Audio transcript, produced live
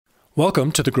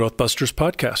Welcome to the GrowthBusters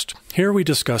podcast. Here we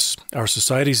discuss our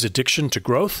society's addiction to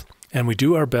growth, and we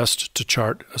do our best to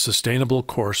chart a sustainable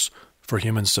course for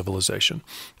human civilization.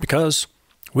 Because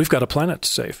we've got a planet to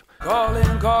save. Calling.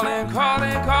 Call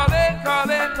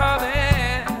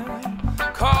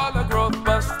the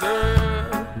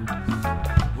GrowthBusters.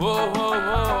 Whoa.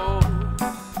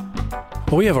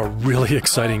 Well, we have a really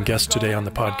exciting guest today on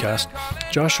the podcast,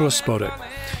 Joshua Spodek.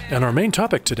 And our main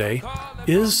topic today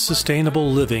is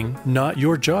sustainable living not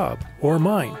your job or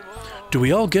mine? Do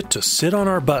we all get to sit on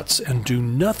our butts and do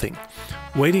nothing,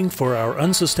 waiting for our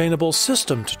unsustainable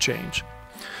system to change?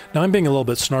 Now, I'm being a little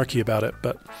bit snarky about it,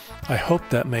 but I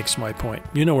hope that makes my point.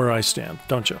 You know where I stand,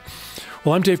 don't you?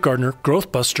 Well, I'm Dave Gardner,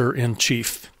 GrowthBuster in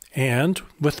Chief. And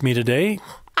with me today...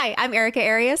 Hi, I'm Erica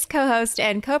Arias, co-host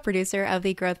and co-producer of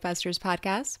the GrowthBusters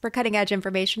podcast. For cutting-edge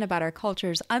information about our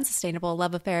culture's unsustainable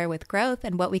love affair with growth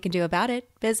and what we can do about it,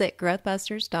 visit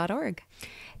growthbusters.org.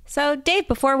 So, Dave,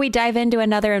 before we dive into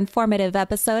another informative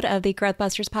episode of the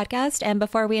GrowthBusters podcast, and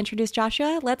before we introduce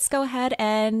Joshua, let's go ahead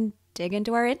and dig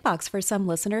into our inbox for some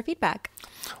listener feedback.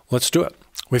 Let's do it.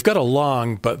 We've got a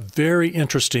long but very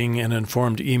interesting and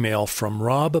informed email from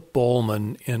Rob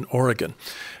Bowman in Oregon.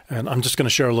 And I'm just going to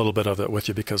share a little bit of it with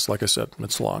you because, like I said,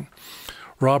 it's long.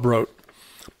 Rob wrote,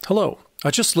 "Hello,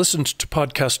 I just listened to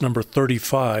podcast number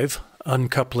 35,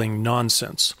 Uncoupling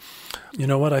Nonsense." You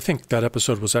know what? I think that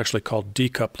episode was actually called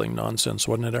Decoupling Nonsense,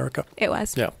 wasn't it, Erica? It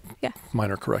was. Yeah. Yeah.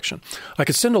 Minor correction. I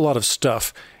could send a lot of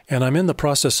stuff, and I'm in the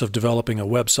process of developing a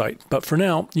website. But for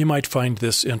now, you might find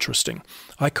this interesting.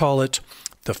 I call it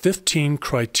the 15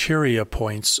 criteria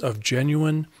points of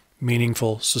genuine,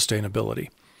 meaningful sustainability.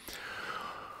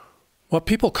 What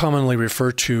people commonly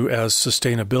refer to as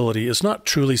sustainability is not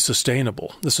truly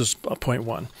sustainable. This is point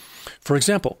one. For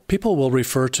example, people will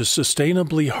refer to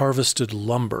sustainably harvested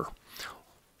lumber.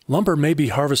 Lumber may be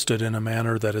harvested in a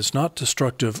manner that is not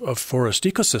destructive of forest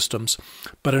ecosystems,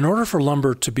 but in order for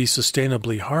lumber to be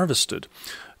sustainably harvested,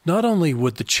 not only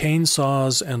would the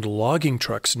chainsaws and logging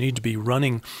trucks need to be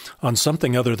running on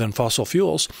something other than fossil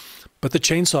fuels, but the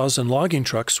chainsaws and logging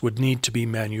trucks would need to be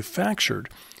manufactured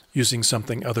using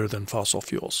something other than fossil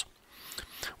fuels.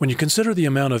 When you consider the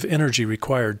amount of energy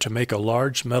required to make a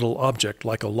large metal object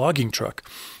like a logging truck,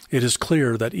 it is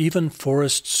clear that even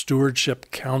Forest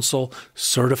Stewardship Council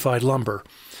certified lumber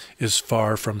is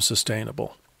far from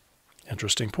sustainable.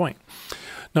 Interesting point.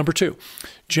 Number two,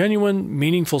 genuine,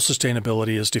 meaningful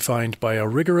sustainability is defined by a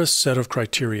rigorous set of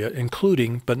criteria,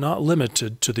 including but not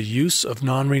limited to the use of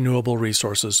non-renewable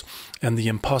resources and the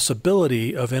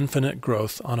impossibility of infinite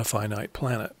growth on a finite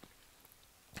planet.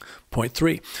 Point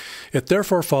three, it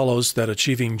therefore follows that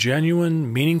achieving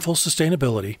genuine, meaningful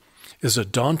sustainability is a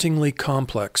dauntingly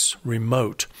complex,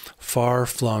 remote,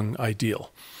 far-flung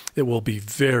ideal. It will be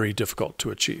very difficult to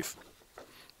achieve.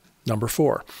 Number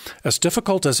four, as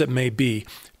difficult as it may be,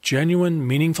 genuine,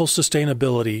 meaningful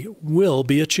sustainability will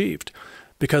be achieved,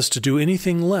 because to do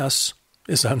anything less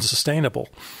is unsustainable.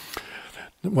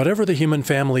 Whatever the human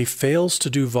family fails to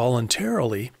do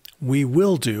voluntarily, we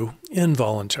will do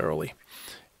involuntarily.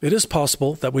 It is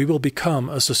possible that we will become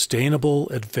a sustainable,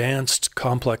 advanced,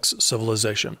 complex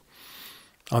civilization.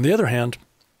 On the other hand,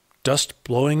 dust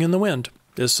blowing in the wind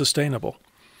is sustainable.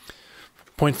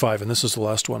 Point five, and this is the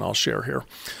last one I'll share here.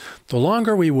 The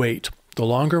longer we wait, the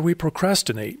longer we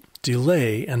procrastinate,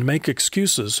 delay, and make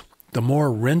excuses, the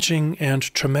more wrenching and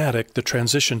traumatic the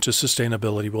transition to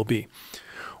sustainability will be.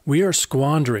 We are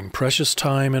squandering precious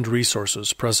time and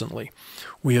resources presently.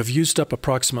 We have used up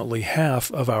approximately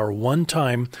half of our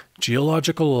one-time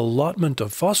geological allotment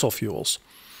of fossil fuels.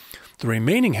 The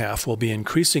remaining half will be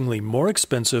increasingly more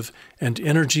expensive and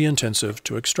energy-intensive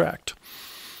to extract.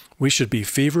 We should be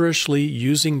feverishly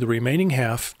using the remaining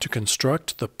half to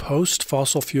construct the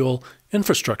post-fossil fuel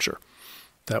infrastructure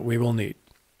that we will need.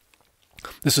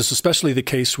 This is especially the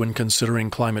case when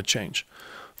considering climate change.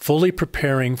 Fully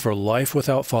preparing for life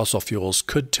without fossil fuels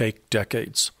could take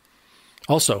decades.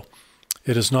 Also,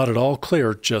 it is not at all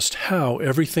clear just how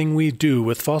everything we do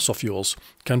with fossil fuels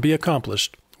can be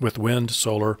accomplished with wind,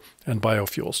 solar, and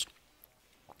biofuels.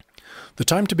 The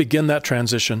time to begin that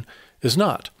transition is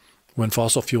not when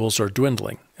fossil fuels are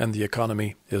dwindling and the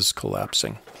economy is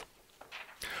collapsing.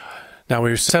 Now,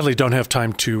 we sadly don't have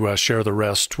time to share the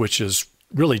rest, which is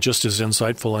really just as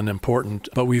insightful and important,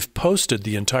 but we've posted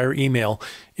the entire email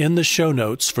in the show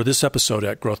notes for this episode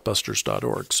at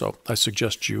growthbusters.org. So I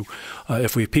suggest you,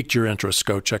 if we piqued your interest,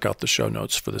 go check out the show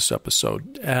notes for this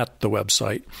episode at the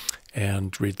website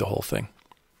and read the whole thing.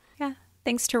 Yeah.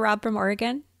 Thanks to Rob from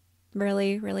Oregon.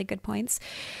 Really, really good points.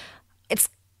 It's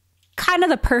kind of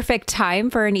the perfect time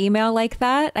for an email like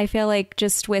that. I feel like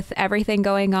just with everything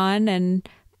going on and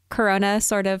Corona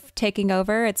sort of taking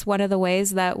over, it's one of the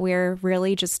ways that we're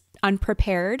really just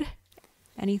unprepared.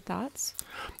 Any thoughts?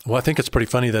 Well, I think it's pretty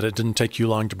funny that it didn't take you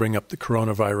long to bring up the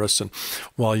coronavirus. And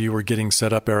while you were getting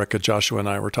set up, Erica, Joshua, and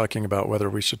I were talking about whether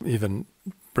we should even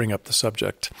bring up the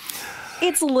subject.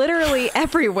 It's literally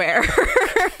everywhere.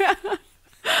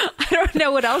 I don't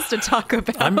know what else to talk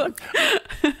about.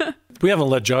 We haven't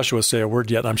let Joshua say a word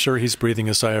yet. I'm sure he's breathing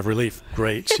a sigh of relief.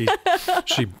 Great.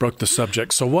 She broke the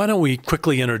subject. So why don't we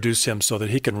quickly introduce him so that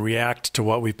he can react to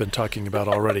what we've been talking about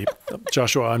already.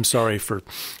 Joshua, I'm sorry for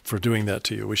doing that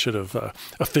to you. We should have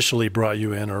officially brought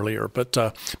you in earlier. But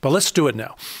let's do it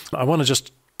now. I want to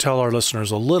just tell our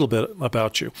listeners a little bit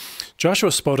about you.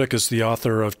 Joshua Spodek is the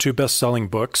author of 2 best-selling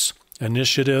books,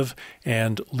 Initiative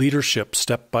and Leadership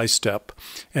Step by Step,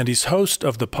 and he's host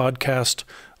of the podcast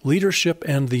Leadership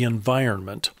and the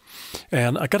Environment.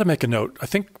 And I got to make a note. I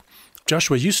think,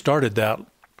 Joshua, you started that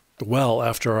well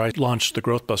after I launched the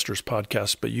GrowthBusters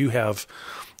podcast, but you have,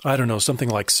 I don't know, something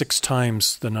like 6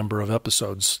 times the number of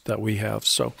episodes that we have.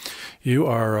 So you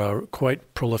are a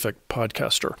quite prolific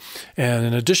podcaster. And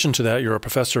in addition to that, you're a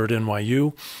professor at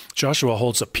NYU. Joshua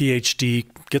holds a PhD,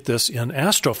 get this, in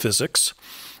astrophysics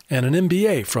and an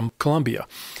MBA from Columbia.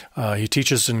 He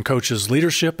teaches and coaches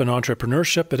leadership and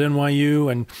entrepreneurship at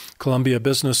NYU and Columbia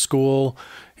Business School.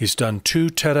 He's done 2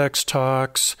 TEDx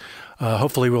talks.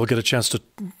 Hopefully we'll get a chance to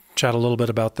chat a little bit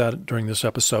about that during this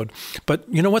episode. But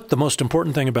you know what? The most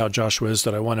important thing about Joshua is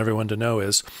that I want everyone to know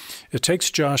is it takes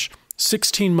Josh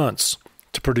 16 months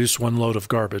to produce 1 load of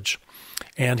garbage,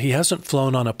 and he hasn't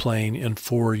flown on a plane in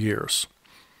 4 years.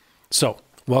 So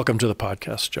welcome to the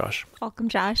podcast, Josh. Welcome,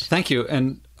 Josh. Thank you.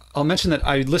 And I'll mention that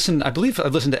I believe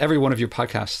I've listened to every one of your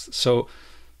podcasts. So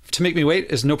to make me wait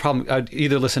is no problem. I'd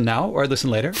either listen now or I'd listen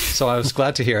later. So I was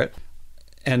glad to hear it.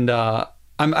 And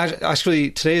I'm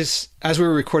actually, as we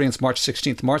were recording, it's March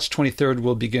 16th. March 23rd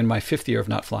will begin my 5th year of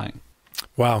not flying.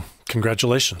 Wow.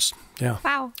 Congratulations. Yeah.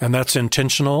 Wow. And that's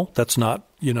intentional. That's not,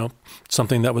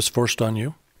 something that was forced on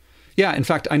you. Yeah. In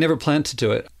fact, I never planned to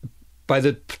do it. By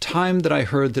the time that I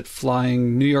heard that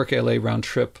flying New York, LA round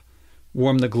trip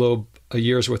warmed the globe a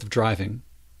year's worth of driving.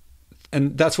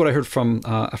 And that's what I heard from,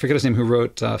 I forget his name, who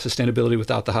wrote Sustainability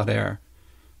Without the Hot Air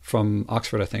from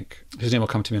Oxford, I think. His name will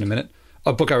come to me in a minute.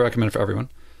 A book I recommend for everyone.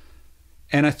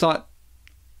 And I thought,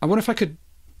 I wonder if I could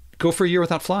go for a year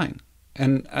without flying.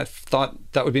 And I thought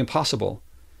that would be impossible.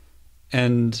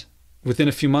 And within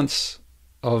a few months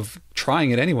of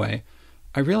trying it anyway,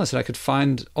 I realized that I could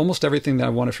find almost everything that I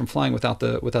wanted from flying without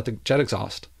the jet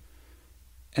exhaust.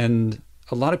 And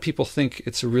a lot of people think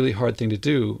it's a really hard thing to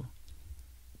do.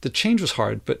 The change was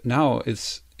hard, but now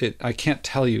I can't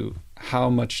tell you how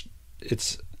much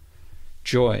it's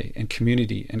joy and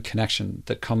community and connection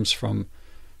that comes from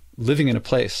living in a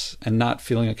place and not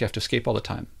feeling like you have to escape all the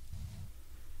time.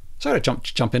 So I had to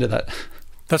jump into that.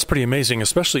 That's pretty amazing,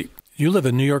 especially you live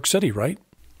in New York City, right?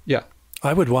 Yeah.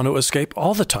 I would want to escape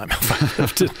all the time if I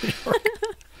lived in New York.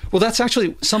 Well, that's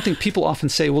actually something people often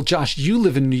say, well, Josh, you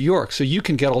live in New York, so you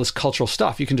can get all this cultural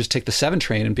stuff. You can just take the 7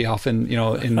 train and be off in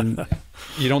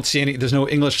you don't see there's no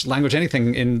English language,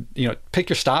 anything pick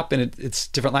your stop and it's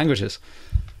different languages.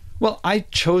 Well, I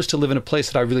chose to live in a place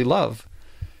that I really love.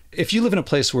 If you live in a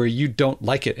place where you don't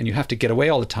like it and you have to get away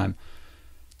all the time,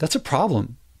 that's a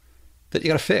problem that you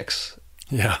got to fix.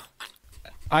 Yeah.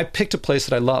 I picked a place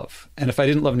that I love. And if I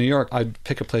didn't love New York, I'd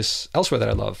pick a place elsewhere that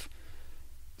I love.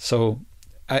 So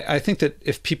I think that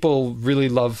if people really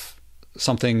love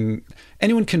something,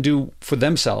 anyone can do for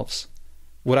themselves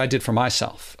what I did for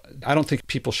myself. I don't think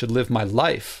people should live my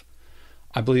life.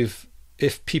 I believe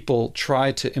if people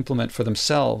try to implement for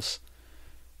themselves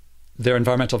their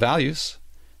environmental values,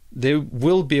 they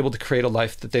will be able to create a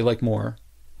life that they like more,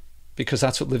 because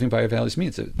that's what living by your values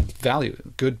means. Value,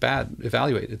 good, bad,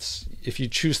 evaluate. It's if you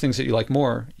choose things that you like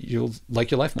more, you'll like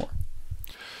your life more.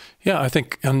 Yeah, I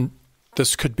think, and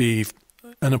this could be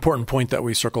an important point that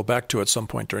we circle back to at some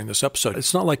point during this episode.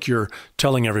 It's not like you're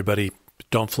telling everybody,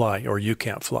 don't fly or you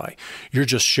can't fly. You're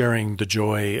just sharing the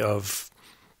joy of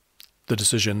the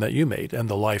decision that you made and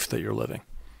the life that you're living.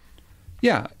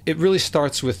 Yeah, it really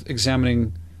starts with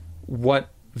examining what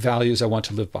values I want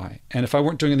to live by. And if I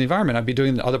weren't doing it in the environment, I'd be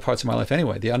doing it in other parts of my life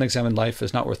anyway. The unexamined life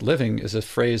is not worth living is a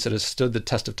phrase that has stood the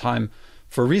test of time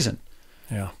for a reason.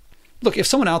 Yeah. Look, if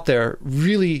someone out there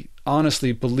really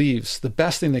honestly believes the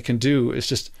best thing they can do is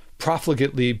just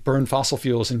profligately burn fossil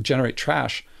fuels and generate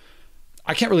trash,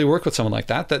 I can't really work with someone like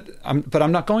that. But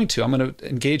I'm not going to. I'm going to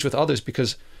engage with others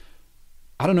because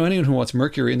I don't know anyone who wants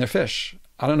mercury in their fish.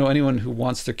 I don't know anyone who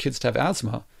wants their kids to have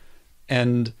asthma.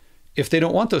 And if they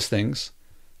don't want those things,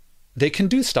 they can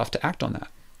do stuff to act on that.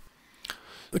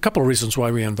 A couple of reasons why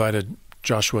we invited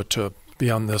Joshua to be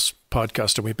on this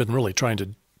podcast, and we've been really trying to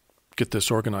get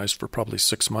this organized for probably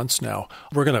 6 months now.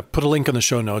 We're going to put a link in the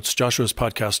show notes. Joshua's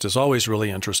podcast is always really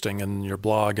interesting, and your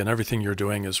blog and everything you're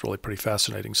doing is really pretty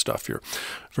fascinating stuff. You're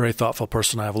a very thoughtful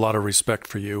person. I have a lot of respect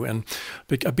for you. And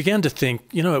I began to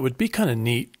think, it would be kind of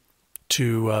neat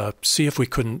to see if we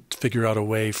couldn't figure out a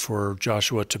way for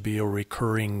Joshua to be a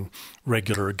recurring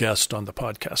regular guest on the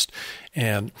podcast.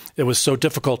 And it was so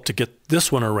difficult to get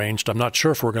this one arranged. I'm not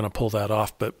sure if we're going to pull that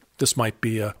off, but this might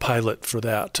be a pilot for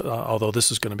that, although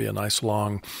this is going to be a nice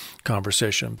long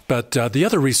conversation. But the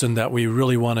other reason that we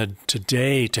really wanted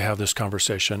today to have this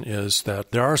conversation is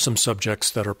that there are some subjects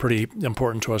that are pretty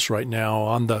important to us right now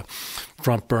on the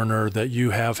front burner that you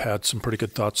have had some pretty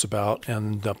good thoughts about.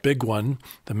 And the big one,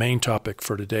 the main topic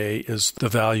for today, is the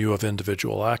value of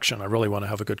individual action. I really want to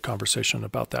have a good conversation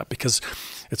about that because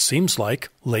it seems like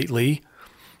lately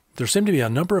there seem to be a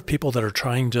number of people that are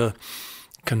trying to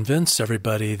convince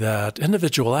everybody that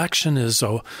individual action is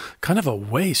a kind of a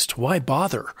waste. Why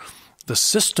bother? The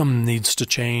system needs to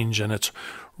change, and it's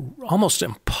almost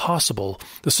impossible.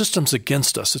 The system's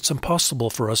against us. It's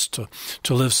impossible for us to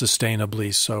live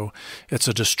sustainably. So it's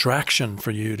a distraction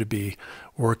for you to be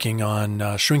working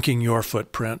on shrinking your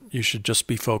footprint. You should just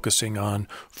be focusing on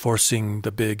forcing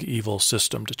the big evil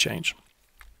system to change.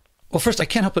 Well, first, I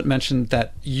can't help but mention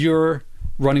that you're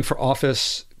running for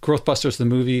office, GrowthBusters, the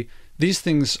movie. These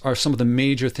things are some of the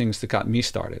major things that got me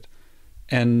started.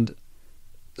 And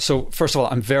so, first of all,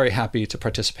 I'm very happy to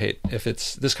participate. If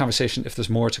it's this conversation, if there's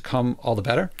more to come, all the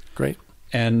better. Great.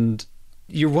 And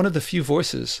you're one of the few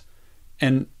voices,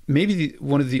 and maybe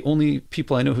one of the only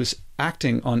people I know who's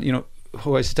acting on,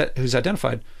 who's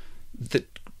identified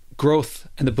that growth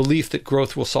and the belief that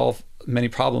growth will solve many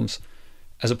problems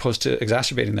as opposed to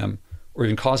exacerbating them or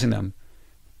even causing them.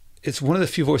 It's one of the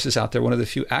few voices out there, one of the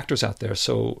few actors out there.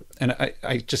 So, and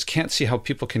I just can't see how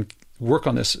people can work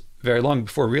on this very long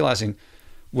before realizing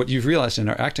what you've realized and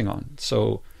are acting on.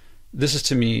 So this is,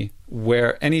 to me,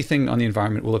 where anything on the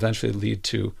environment will eventually lead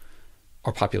to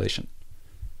our population.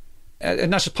 And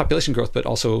not just population growth, but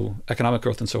also economic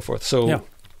growth and so forth. So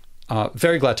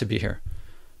very glad to be here.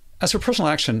 As for personal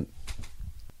action,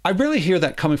 I rarely hear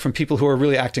that coming from people who are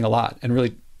really acting a lot and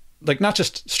really, like, not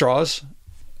just straws.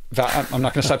 I'm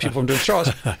not going to stop people from doing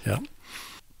straws. Yeah.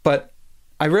 But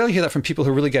I rarely hear that from people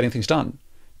who are really getting things done.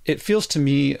 It feels to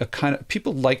me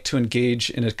people like to engage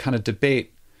in a kind of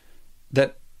debate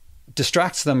that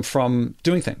distracts them from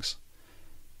doing things.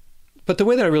 But the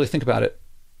way that I really think about it,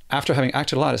 after having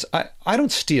acted a lot, is I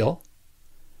don't steal.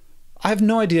 I have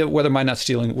no idea whether my not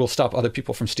stealing will stop other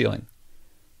people from stealing.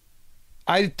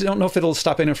 I don't know if it'll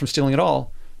stop anyone from stealing at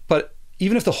all, but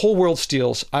even if the whole world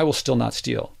steals, I will still not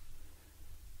steal.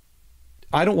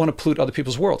 I don't want to pollute other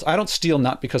people's worlds. I don't steal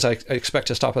not because I expect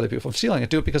to stop other people from stealing. I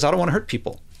do it because I don't want to hurt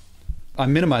people. I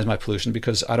minimize my pollution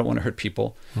because I don't want to hurt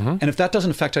people. Mm-hmm. And if that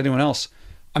doesn't affect anyone else,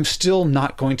 I'm still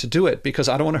not going to do it because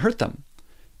I don't want to hurt them.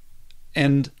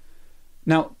 And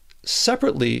now,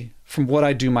 separately from what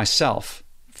I do myself,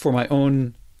 for my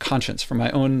own conscience, for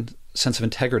my own sense of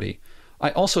integrity, I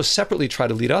also separately try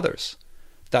to lead others.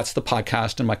 That's the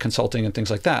podcast and my consulting and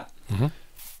things like that. Mm-hmm.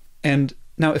 And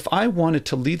now, if I wanted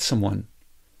to lead someone,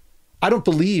 I don't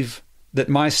believe that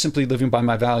my simply living by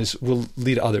my values will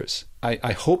lead others.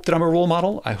 I hope that I'm a role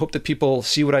model. I hope that people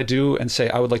see what I do and say,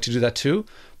 I would like to do that too.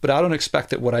 But I don't expect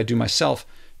that what I do myself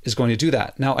is going to do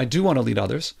that. Now, I do want to lead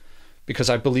others because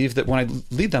I believe that when I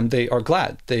lead them, they are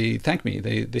glad. They thank me.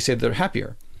 They say they're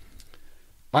happier.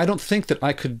 I don't think that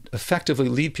I could effectively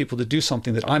lead people to do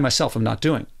something that I myself am not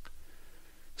doing.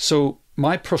 So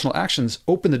my personal actions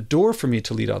open the door for me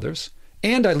to lead others,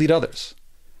 and I lead others.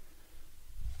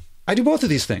 I do both of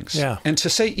these things. Yeah. And to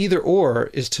say either or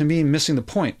is, to me, missing the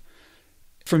point.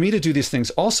 For me to do these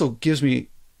things also gives me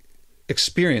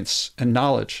experience and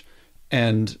knowledge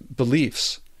and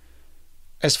beliefs.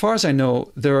 As far as I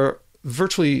know, there are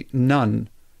virtually no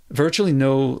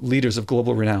leaders of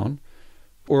global renown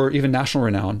or even national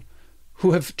renown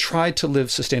who have tried to live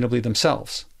sustainably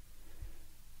themselves.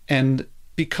 And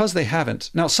because they haven't,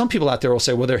 now some people out there will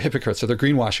say, well, they're hypocrites or they're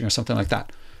greenwashing or something like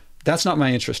that. That's not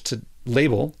my interest to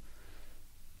label.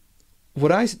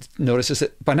 What I notice is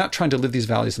that by not trying to live these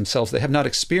values themselves, they have not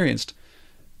experienced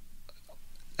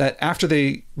that after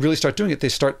they really start doing it, they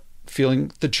start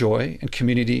feeling the joy and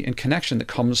community and connection that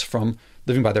comes from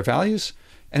living by their values.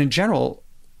 And in general,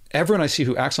 everyone I see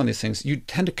who acts on these things, you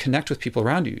tend to connect with people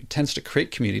around you. It tends to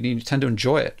create community and you tend to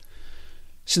enjoy it.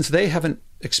 Since they haven't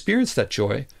experienced that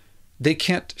joy, they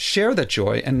can't share that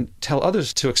joy and tell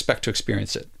others to expect to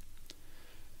experience it.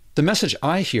 The message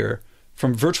I hear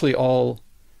from virtually all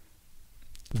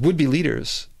would-be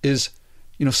leaders is,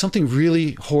 something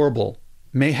really horrible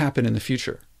may happen in the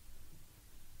future.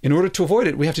 In order to avoid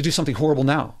it, we have to do something horrible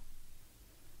now.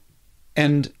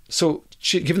 And so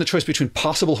given the choice between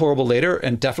possible horrible later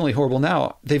and definitely horrible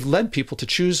now, they've led people to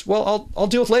choose, well, I'll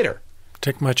deal with later.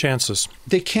 Take my chances.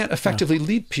 They can't effectively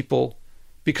lead people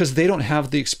because they don't have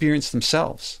the experience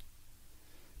themselves.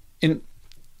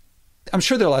 I'm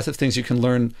sure there are lots of things you can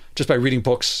learn just by reading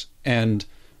books and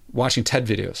watching TED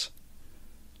videos.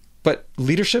 But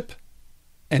leadership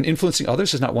and influencing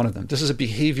others is not one of them. This is a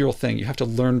behavioral thing. You have to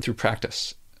learn through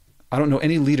practice. I don't know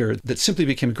any leader that simply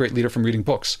became a great leader from reading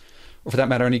books, or for that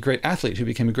matter, any great athlete who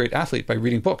became a great athlete by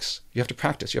reading books. You have to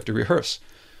practice. You have to rehearse.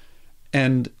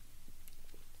 And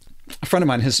a friend of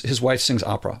mine, his wife sings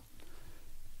opera.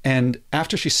 And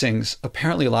after she sings,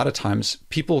 apparently a lot of times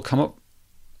people come up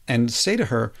and say to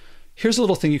her, here's a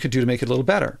little thing you could do to make it a little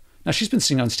better. Now, she's been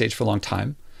singing on stage for a long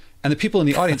time, and the people in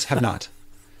the audience have not.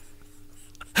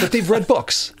 But they've read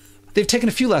books. They've taken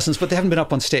a few lessons, but they haven't been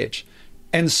up on stage.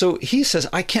 And so he says,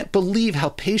 I can't believe how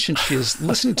patient she is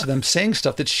listening to them saying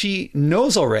stuff that she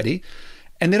knows already,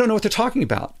 and they don't know what they're talking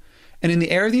about. And in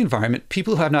the area of the environment,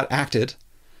 people who have not acted,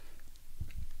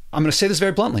 I'm going to say this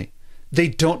very bluntly, they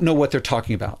don't know what they're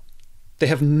talking about. They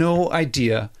have no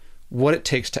idea what it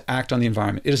takes to act on the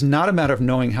environment. It is not a matter of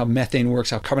knowing how methane works,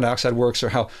 how carbon dioxide works, or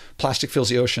how plastic fills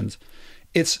the oceans.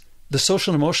 It's the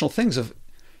social and emotional things of,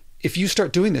 if you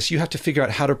start doing this, you have to figure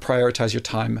out how to prioritize your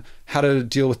time, how to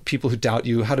deal with people who doubt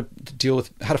you, how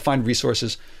to find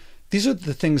resources. These are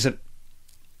the things that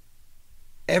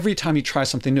every time you try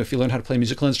something new, if you learn how to play a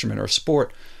musical instrument or a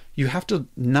sport, you have to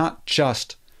not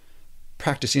just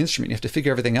practice the instrument, you have to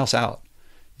figure everything else out.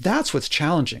 That's what's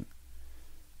challenging.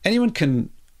 Anyone can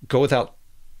go without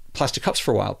plastic cups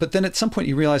for a while, but then at some point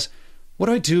you realize, what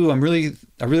do I do? I really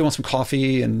want some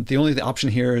coffee, and the only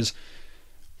option here is,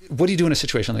 what do you do in a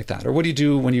situation like that? Or what do you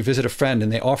do when you visit a friend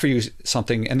and they offer you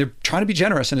something and they're trying to be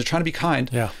generous and they're trying to be kind?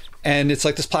 Yeah. And it's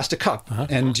like this plastic cup,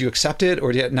 and do you accept it?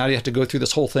 Or now you have to go through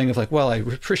this whole thing of like, well, I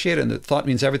appreciate it and the thought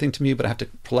means everything to me, but I have to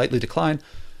politely decline.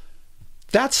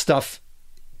 That stuff,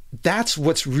 that's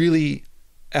what's really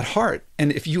at heart.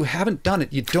 And if you haven't done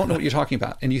it, you don't know what you're talking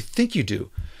about, and you think you do.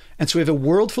 And so we have a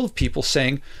world full of people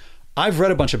saying, I've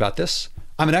read a bunch about this,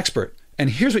 I'm an expert,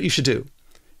 and here's what you should do.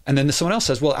 And then someone else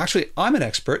says, well, actually, I'm an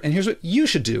expert, and here's what you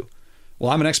should do.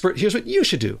 Well, I'm an expert, here's what you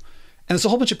should do. And there's a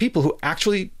whole bunch of people who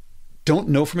actually don't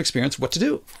know from experience what to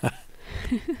do.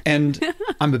 And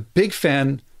I'm a big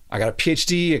fan. I got a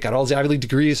PhD, I got all these Ivy League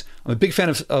degrees. I'm a big fan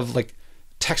of like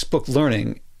textbook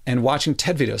learning and watching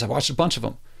TED videos. I've watched a bunch of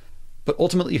them. But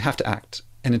ultimately, you have to act.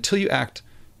 And until you act,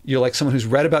 you're like someone who's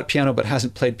read about piano but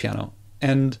hasn't played piano.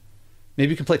 And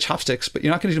maybe you can play chopsticks, but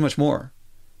you're not going to do much more.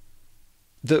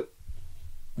 The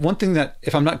one thing that,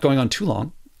 if I'm not going on too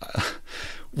long,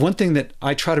 one thing that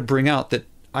I try to bring out that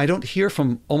I don't hear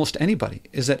from almost anybody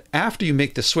is that after you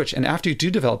make the switch and after you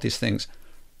do develop these things,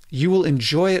 you will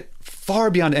enjoy it far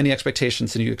beyond any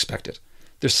expectations than you expected.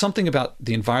 There's something about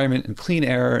the environment and clean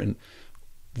air and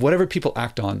whatever people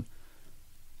act on,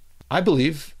 I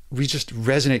believe we just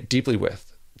resonate deeply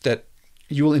with, that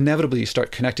you will inevitably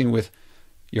start connecting with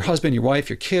your husband, your wife,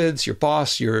 your kids, your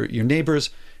boss, your neighbors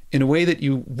in a way that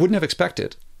you wouldn't have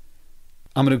expected.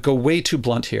 I'm going to go way too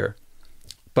blunt here,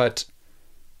 but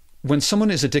when someone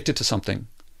is addicted to something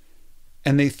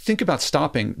and they think about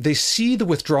stopping, they see the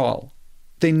withdrawal.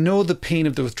 They know the pain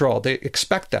of the withdrawal. They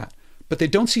expect that, but they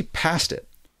don't see past it.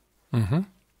 Mm-hmm.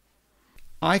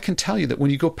 I can tell you that when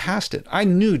you go past it, I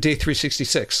knew day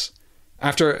 366,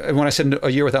 when I said a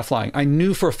year without flying, I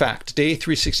knew for a fact, day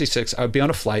 366, I would be on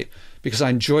a flight because I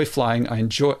enjoy flying.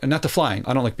 Not the flying.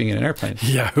 I don't like being in an airplane.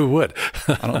 Yeah, who would?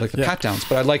 I don't like the pat downs,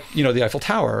 but I like, the Eiffel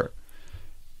Tower.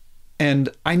 And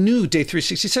I knew day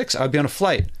 366, I would be on a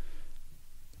flight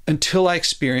until I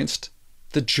experienced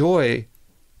the joy.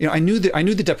 I knew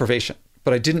the deprivation,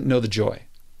 but I didn't know the joy.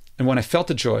 And when I felt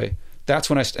the joy, that's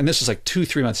when and this was like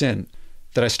 2-3 months in,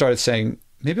 that I started saying,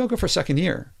 maybe I'll go for a second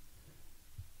year.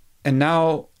 And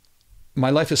now my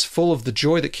life is full of the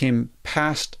joy that came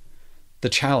past the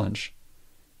challenge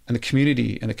and the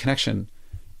community and the connection.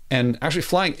 And actually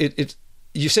flying,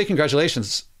 you say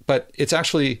congratulations, but it's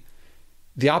actually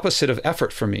the opposite of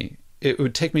effort for me. It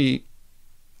would take me,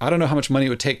 I don't know how much money it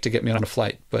would take to get me on a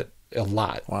flight, but a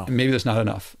lot. Wow. And maybe there's not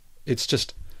enough.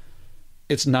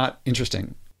 It's not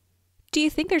interesting. Do you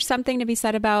think there's something to be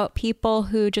said about people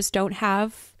who just don't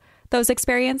have those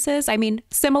experiences? I mean,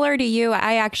 similar to you,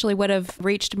 I actually would have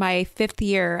reached my 5th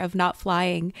year of not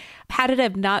flying. Had it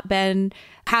have not been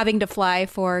having to fly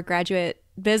for graduate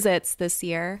visits this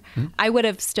year, I would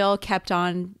have still kept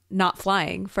on not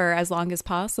flying for as long as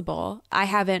possible. I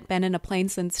haven't been in a plane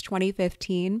since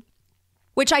 2015,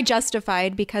 which I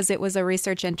justified because it was a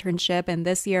research internship. And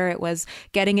this year it was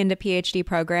getting into PhD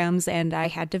programs and I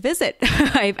had to visit.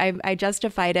 I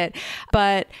justified it.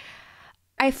 But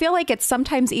I feel like it's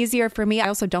sometimes easier for me. I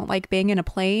also don't like being in a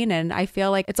plane. And I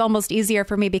feel like it's almost easier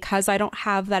for me because I don't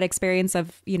have that experience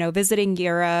of, visiting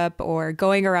Europe or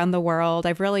going around the world.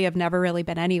 I've never really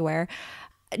been anywhere.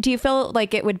 Do you feel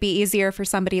like it would be easier for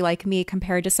somebody like me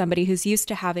compared to somebody who's used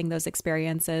to having those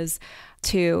experiences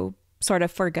to sort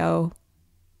of forgo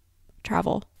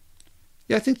travel?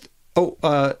 Yeah, I think,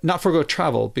 not forgo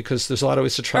travel, because there's a lot of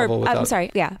ways to travel without... I'm sorry,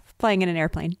 yeah, flying in an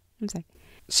airplane. I'm sorry.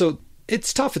 So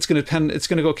it's tough. It's going to depend. It's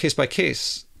going to go case by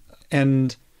case.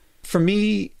 And for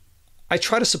me, I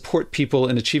try to support people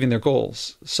in achieving their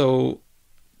goals. So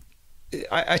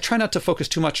I try not to focus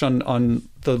too much on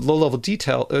the low-level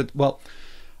detail.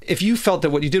 If you felt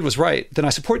that what you did was right, then I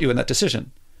support you in that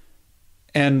decision.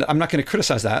 And I'm not going to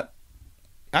criticize that.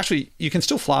 Actually, you can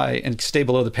still fly and stay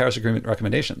below the Paris Agreement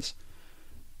recommendations.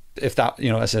 If that,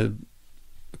 as a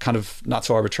kind of not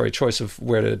so arbitrary choice of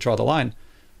where to draw the line.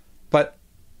 But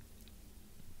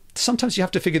sometimes you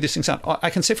have to figure these things out. I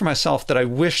can say for myself that I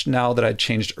wish now that I'd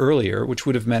changed earlier, which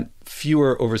would have meant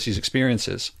fewer overseas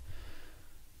experiences.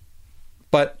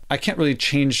 But I can't really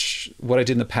change what I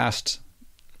did in the past.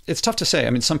 It's tough to say.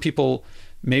 I mean, some people,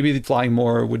 maybe flying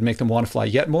more would make them want to fly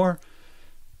yet more.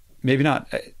 Maybe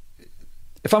not.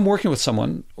 If I'm working with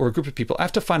someone or a group of people, I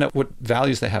have to find out what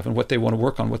values they have and what they want to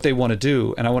work on, what they want to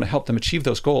do, and I want to help them achieve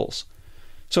those goals.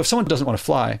 So if someone doesn't want to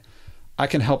fly, I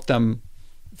can help them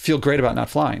feel great about not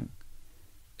flying.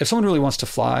 If someone really wants to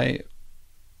fly,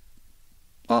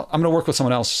 well, I'm going to work with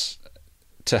someone else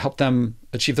to help them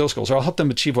achieve those goals, or I'll help them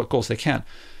achieve what goals they can.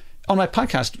 On my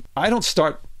podcast, I don't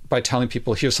start by telling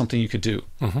people, here's something you could do.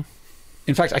 Mm-hmm.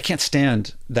 In fact, I can't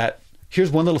stand that, here's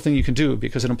one little thing you can do,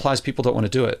 because it implies people don't want to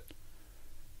do it.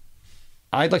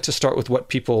 I'd like to start with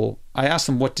I ask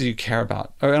them, what do you care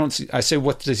about? Or I say,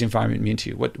 what does the environment mean to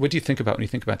you? What do you think about when you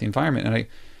think about the environment?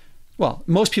 And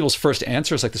most people's first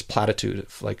answer is like this platitude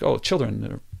of like, oh, children,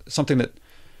 or something that,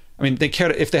 they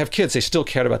cared, if they have kids, they still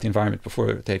cared about the environment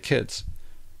before they had kids.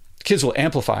 Kids will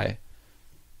amplify,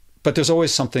 but there's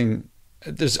always something,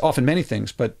 there's often many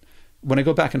things, but when I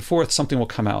go back and forth, something will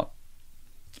come out.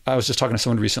 I was just talking to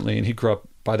someone recently and he grew up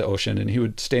by the ocean and he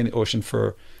would stay in the ocean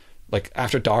for like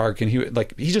after dark, and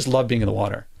he just loved being in the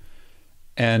water.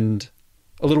 And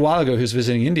a little while ago, he was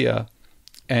visiting India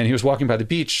and he was walking by the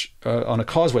beach on a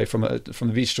causeway from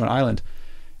the beach to an island,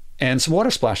 and some water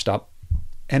splashed up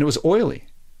and it was oily.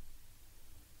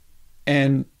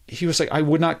 And he was like, I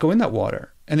would not go in that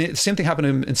water. And the same thing happened to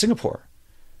him in Singapore.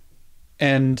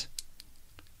 And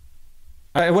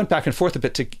I went back and forth a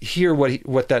bit to hear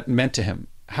what that meant to him,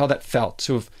 how that felt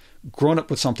to have grown up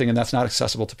with something and that's not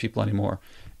accessible to people anymore.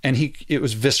 And it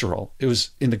was visceral. It was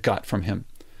in the gut from him.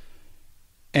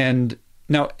 And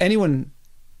now anyone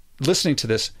listening to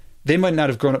this, they might not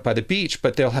have grown up by the beach,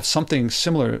 but they'll have something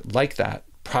similar like that,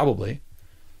 probably.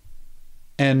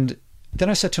 And then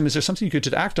I said to him, is there something you could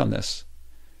do to act on this?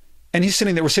 And he's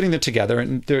sitting there, we're sitting there together,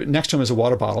 and next to him is a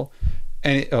water bottle,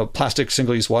 and a plastic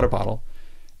single-use water bottle.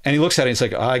 And he looks at it and he's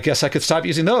like, I guess I could stop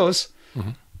using those.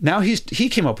 Mm-hmm. Now he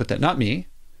came up with it, not me.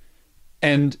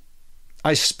 And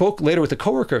I spoke later with a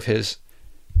coworker of his.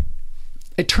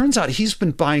 It turns out he's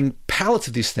been buying pallets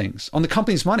of these things on the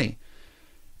company's money.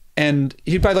 And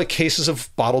he'd buy like cases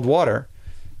of bottled water.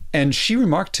 And she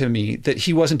remarked to me that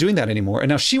he wasn't doing that anymore. And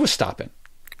now she was stopping.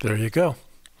 There you go.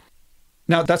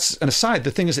 Now that's an aside.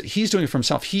 The thing is that he's doing it for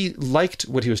himself. He liked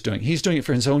what he was doing. He's doing it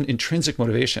for his own intrinsic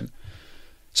motivation.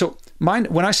 So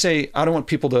when I say I don't want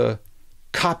people to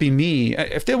copy me,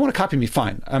 if they want to copy me,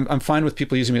 fine. I'm fine with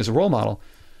people using me as a role model.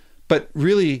 But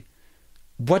really,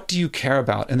 what do you care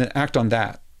about? And then act on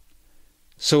that.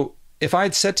 So if I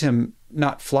had said to him,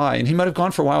 not fly, and he might have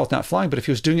gone for a while with not flying, but if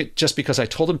he was doing it just because I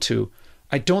told him to,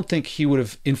 I don't think he would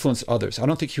have influenced others. I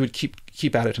don't think he would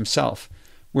keep at it himself.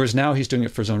 Whereas now he's doing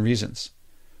it for his own reasons.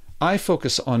 I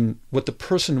focus on what the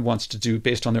person wants to do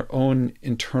based on their own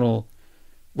internal,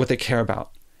 what they care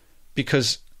about.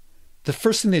 Because the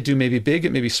first thing they do may be big,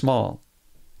 it may be small,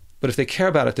 but if they care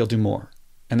about it, they'll do more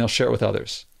and they'll share it with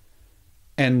others.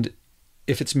 And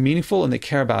if it's meaningful and they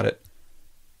care about it,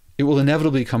 it will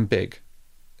inevitably become big.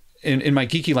 In my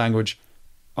geeky language,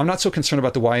 I'm not so concerned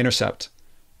about the y-intercept.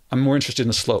 I'm more interested in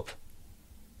the slope.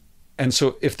 And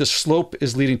so if the slope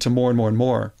is leading to more and more and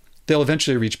more, they'll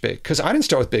eventually reach big. Because I didn't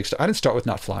start with big. I didn't start with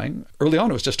not flying. Early on,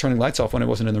 it was just turning lights off when I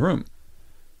wasn't in the room.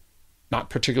 Not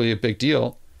particularly a big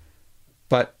deal,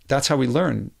 but that's how we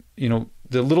learn.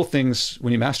 The little things,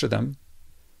 when you master them,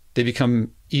 they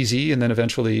become easy and then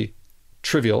eventually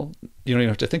trivial. You don't even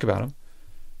have to think about them.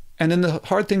 And then the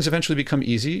hard things eventually become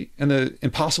easy, and the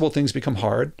impossible things become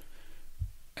hard.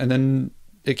 And then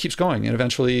it keeps going, and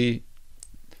eventually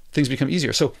things become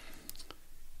easier. So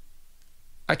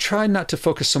I try not to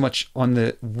focus so much on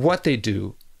what they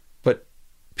do, but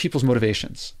people's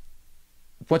motivations.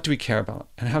 What do we care about,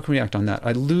 and how can we act on that?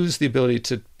 I lose the ability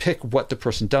to pick what the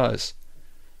person does,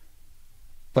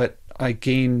 but I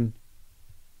gain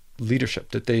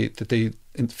leadership, that they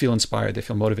feel inspired, they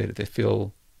feel motivated, they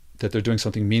feel that they're doing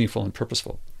something meaningful and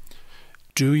purposeful.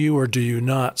 Do you or do you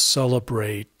not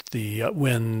celebrate the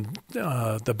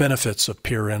benefits of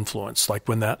peer influence, like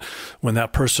when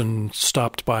that person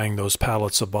stopped buying those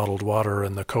pallets of bottled water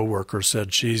and the coworker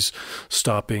said she's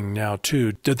stopping now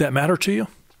too? Did that matter to you?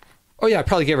 Oh yeah, I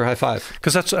probably gave her a high five.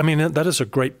 Because that is a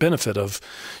great benefit of.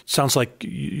 Sounds like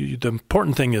the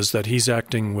important thing is that he's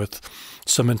acting with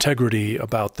some integrity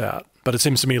about that. But it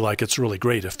seems to me like it's really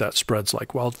great if that spreads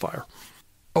like wildfire.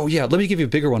 Oh yeah, let me give you a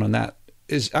bigger one on that.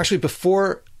 Is actually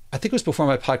before my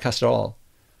podcast at all.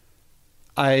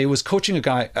 I was coaching a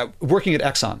guy working at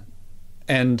Exxon,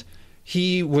 and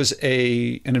he was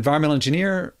an environmental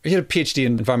engineer. He had a PhD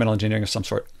in environmental engineering of some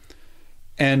sort,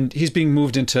 and he's being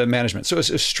moved into management. So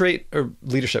it's straight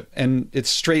leadership, and it's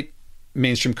straight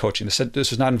mainstream coaching. They said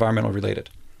this was not environmental related.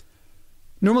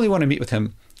 Normally when I meet with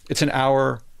him, it's an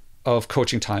hour of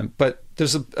coaching time, but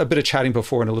there's a bit of chatting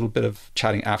before and a little bit of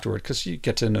chatting afterward, because you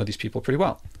get to know these people pretty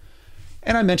well.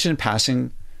 And I mentioned in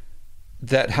passing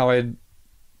that how I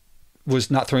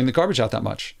was not throwing the garbage out that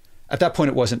much. At that point,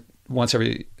 it wasn't once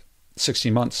every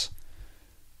 16 months.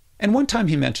 And one time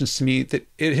he mentions to me that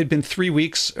it had been 3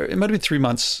 weeks, or it might have been 3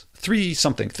 months,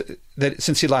 that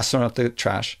since he last thrown out the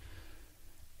trash.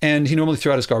 And he normally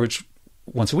threw out his garbage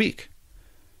once a week.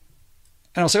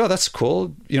 And I was like, oh, that's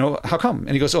cool. How come?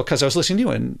 And he goes, oh, because I was listening to you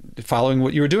and following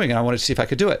what you were doing, and I wanted to see if I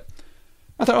could do it.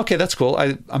 I thought, okay, that's cool.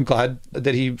 I'm glad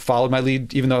that he followed my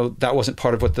lead, even though that wasn't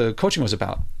part of what the coaching was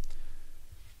about.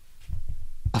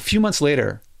 A few months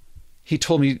later, he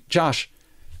told me, Josh,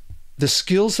 the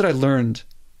skills that I learned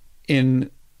in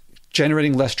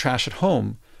generating less trash at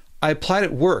home, I applied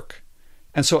at work.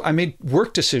 And so I made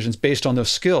work decisions based on those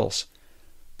skills.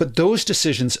 But those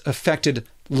decisions affected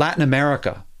Latin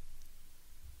America.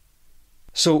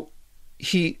 So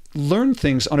he learned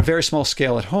things on a very small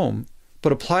scale at home,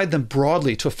 but applied them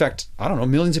broadly to affect,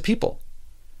 millions of people.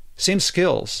 Same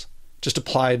skills, just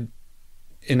applied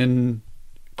in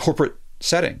a corporate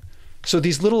setting. So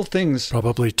these little things...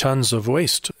 Probably tons of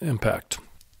waste impact.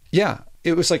 Yeah.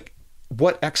 It was like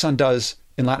what Exxon does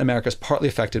in Latin America is partly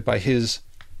affected by his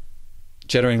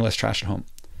generating less trash at home.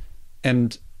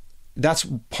 And that's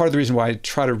part of the reason why I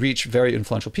try to reach very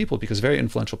influential people, because very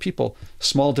influential people,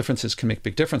 small differences can make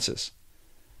big differences.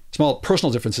 Small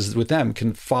personal differences with them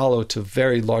can follow to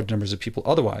very large numbers of people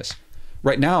otherwise.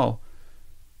 Right now,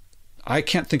 I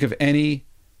can't think of any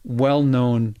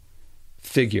well-known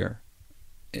figure,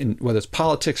 in whether it's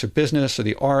politics or business or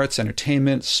the arts,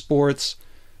 entertainment, sports,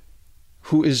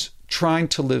 who is trying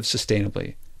to live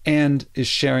sustainably and is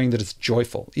sharing that it's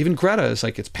joyful. Even Greta is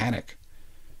like, it's panic.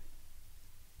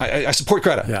 I support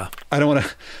Greta. Yeah. I don't want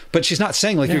to, but she's not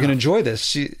saying like, you're going to enjoy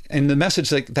this. And the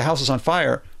message, like, the house is on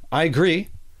fire. I agree.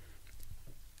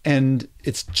 And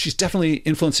she's definitely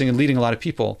influencing and leading a lot of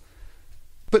people.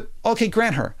 But okay,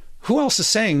 grant her. Who else is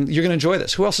saying you're going to enjoy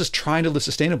this? Who else is trying to live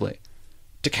sustainably?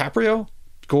 DiCaprio?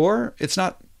 Gore?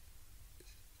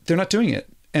 They're not doing it.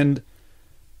 And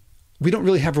we don't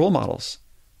really have role models.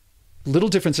 Little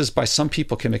differences by some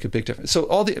people can make a big difference. So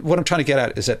what I'm trying to get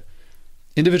at is that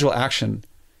individual action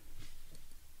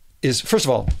is, first of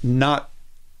all, not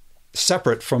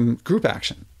separate from group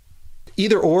action.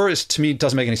 Either or is, to me,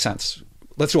 doesn't make any sense.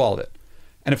 Let's do all of it.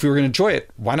 And if we were going to enjoy it,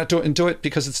 why not do it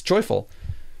because it's joyful?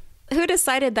 Who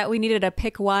decided that we needed to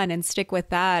pick one and stick with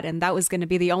that, and that was going to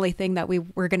be the only thing that we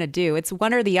were going to do? It's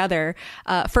one or the other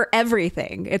for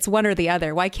everything. It's one or the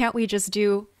other. Why can't we just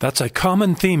do... That's a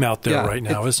common theme out there right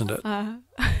now, isn't it?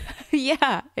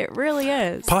 Yeah, it really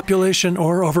is. Population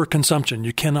or overconsumption.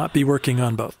 You cannot be working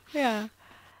on both. Yeah.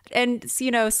 And,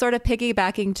 sort of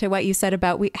piggybacking to what you said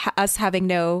about us having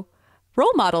no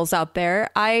role models out there,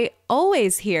 I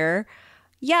always hear...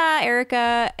 Yeah,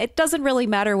 Erica, it doesn't really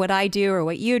matter what I do or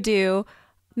what you do.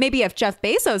 Maybe if Jeff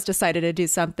Bezos decided to do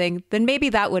something, then maybe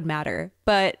that would matter.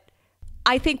 But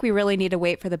I think we really need to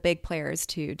wait for the big players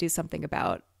to do something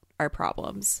about our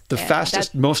problems. The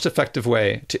fastest, most effective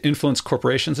way to influence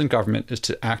corporations and government is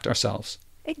to act ourselves.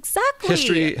 Exactly.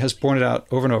 History has borne it out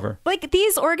over and over. Like,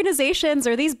 these organizations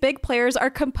or these big players are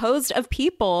composed of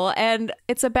people, and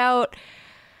it's about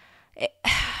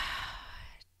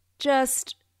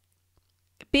just...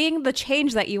 being the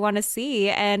change that you want to see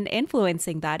and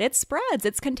influencing that. It spreads,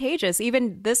 it's contagious.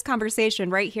 Even this conversation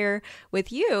right here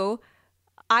with you,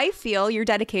 I feel your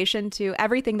dedication to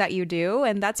everything that you do,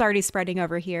 and that's already spreading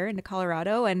over here into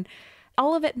Colorado, and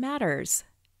all of it matters.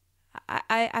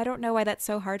 I don't know why that's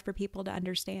so hard for people to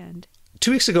understand.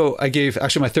 2 weeks ago, I gave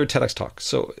actually my third TEDx talk.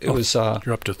 So it was...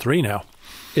 You're up to 3 now.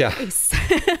 Yeah. Nice.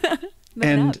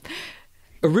 And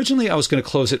originally I was going to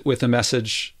close it with a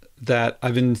message that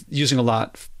I've been using a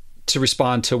lot to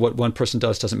respond to what one person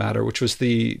does doesn't matter, which was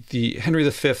the Henry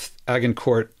V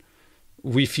Agincourt,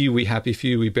 "We few, we happy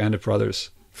few, we band of brothers"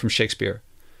 from Shakespeare.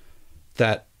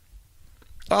 That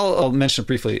I'll mention it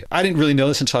briefly. I didn't really know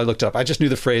this until I looked up. I just knew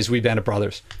the phrase "we band of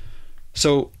brothers."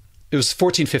 So it was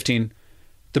 1415.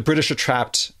 The British are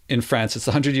trapped in France. It's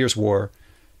the 100 Years' War.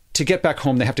 To get back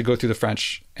home, they have to go through the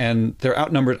French, and they're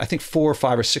outnumbered, I think 4 or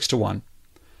 5 or 6 to 1.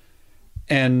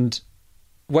 And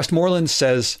Westmoreland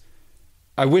says,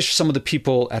 "I wish some of the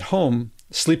people at home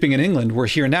sleeping in England were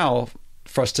here now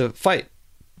for us to fight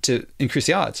to increase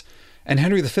the odds." And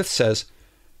Henry V says,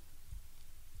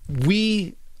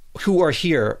 "We who are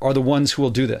here are the ones who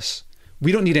will do this.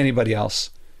 We don't need anybody else.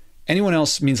 Anyone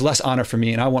else means less honor for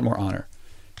me, and I want more honor."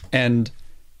 And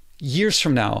years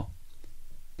from now,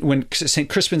 when St.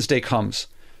 Crispin's Day comes,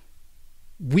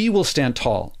 we will stand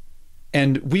tall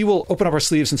and we will open up our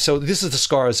sleeves and so this is the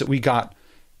scars that we got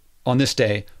on this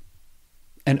day,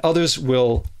 and others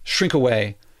will shrink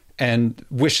away and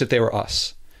wish that they were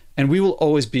us. And we will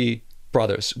always be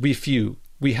brothers. We few,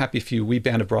 we happy few, we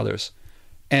band of brothers.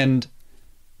 And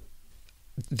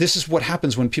this is what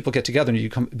happens when people get together and you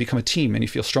become a team and you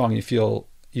feel strong and you feel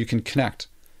you can connect.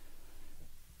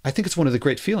 I think it's one of the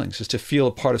great feelings is to feel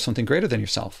a part of something greater than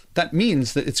yourself. That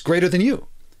means that it's greater than you.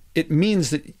 It means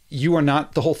that you are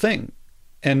not the whole thing.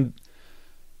 And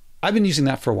I've been using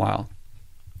that for a while.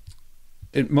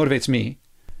 It motivates me.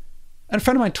 And a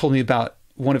friend of mine told me about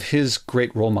one of his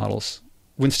great role models,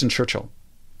 Winston Churchill.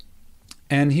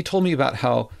 And he told me about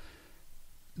how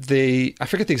I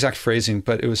forget the exact phrasing,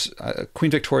 but it was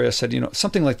Queen Victoria said,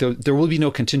 something like there will be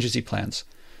no contingency plans.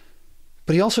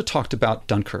 But he also talked about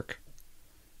Dunkirk.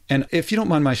 And if you don't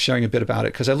mind my sharing a bit about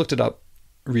it, because I looked it up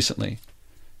recently,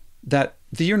 that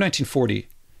the year 1940,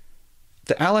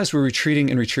 the Allies were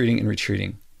retreating and retreating and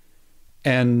retreating.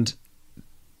 And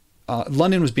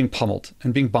London was being pummeled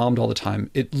and being bombed all the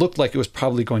time. It looked like it was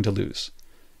probably going to lose.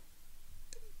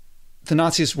 The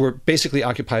Nazis were basically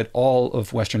occupied all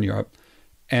of Western Europe.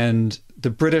 And the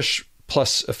British,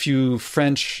 plus a few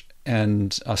French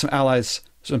and some Allies,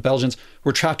 some Belgians,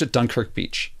 were trapped at Dunkirk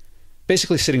Beach,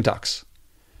 basically sitting ducks.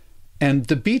 And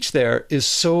the beach there is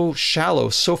so shallow,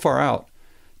 so far out,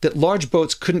 that large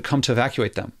boats couldn't come to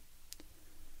evacuate them.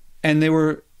 And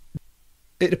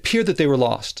it appeared that they were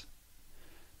lost.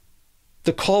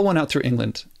 The call went out through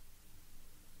England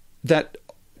that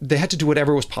they had to do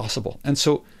whatever was possible. And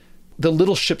so the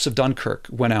little ships of Dunkirk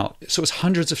went out. So it was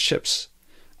hundreds of ships.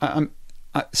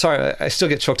 Sorry, I still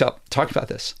get choked up talking about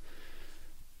this.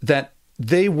 That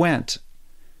they went,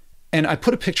 and I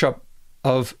put a picture up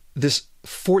of this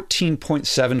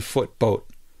 14.7 foot boat.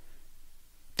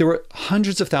 There were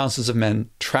hundreds of thousands of men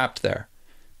trapped there.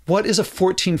 What is a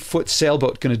 14-foot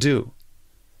sailboat going to do?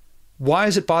 Why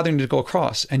is it bothering to go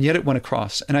across? And yet it went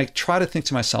across. And I try to think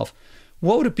to myself,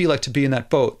 what would it be like to be in that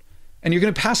boat? And you're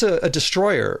going to pass a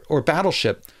destroyer or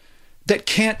battleship that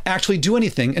can't actually do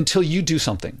anything until you do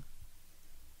something.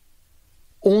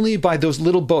 Only by those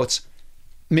little boats,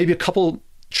 maybe a couple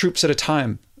troops at a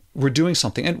time, were doing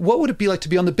something. And what would it be like to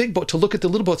be on the big boat, to look at the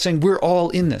little boat saying, we're all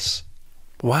in this?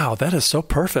 Wow, that is so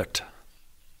perfect.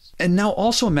 And now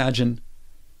also imagine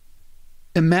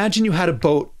you had a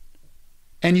boat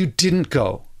and you didn't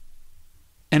go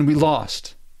and we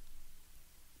lost.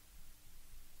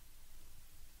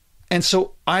 And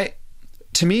so I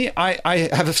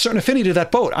have a certain affinity to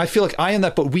that boat. I feel like I am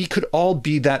that boat. We could all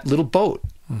be that little boat.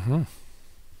 Mm-hmm.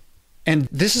 And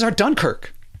this is our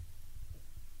Dunkirk.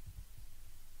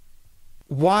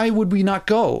 Why would we not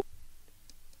go?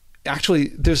 Actually,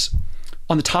 there's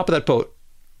on the top of that boat,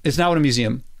 it's now in a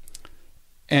museum.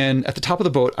 And at the top of the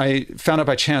boat, I found out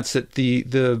by chance that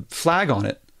the flag on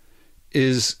it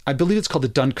is, I believe it's called the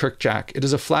Dunkirk Jack. It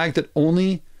is a flag that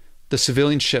only the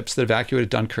civilian ships that evacuated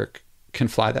Dunkirk can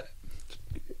fly that.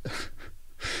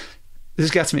 This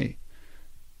gets me.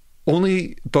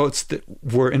 Only boats that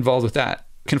were involved with that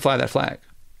can fly that flag.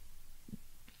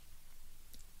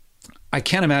 I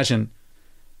can't imagine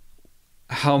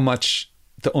how much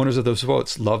the owners of those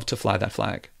boats love to fly that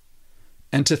flag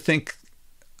and to think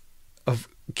of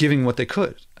giving what they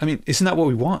could. I mean, isn't that what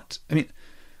we want? I mean,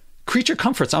 creature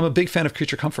comforts. I'm a big fan of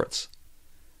creature comforts.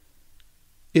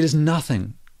 It is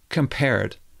nothing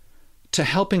compared to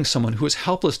helping someone who is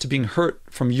helpless to being hurt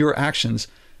from your actions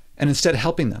and instead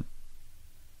helping them.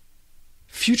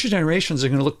 Future generations are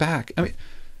going to look back. I mean,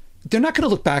 they're not going to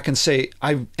look back and say,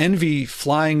 I envy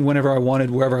flying whenever I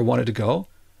wanted, wherever I wanted to go.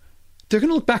 They're going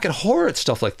to look back at horror at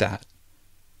stuff like that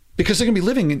because they're going to be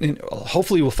living in,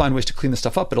 hopefully we'll find ways to clean this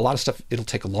stuff up, but a lot of stuff, it'll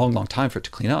take a long, long time for it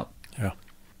to clean up. Yeah.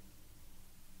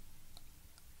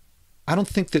 I don't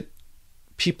think that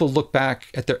people look back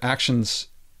at their actions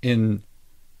in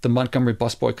the Montgomery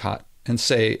bus boycott and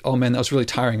say, oh man, that was really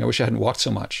tiring. I wish I hadn't walked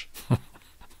so much.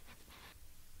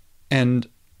 And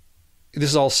this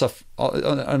is all stuff,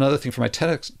 another thing for my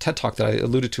TED talk that I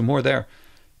alluded to more there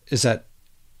is that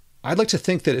I'd like to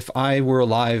think that if I were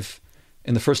alive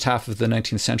in the first half of the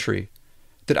 19th century,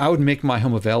 that I would make my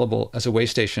home available as a way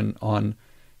station on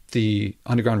the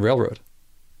Underground Railroad.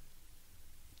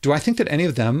 Do I think that any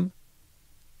of them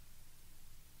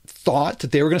thought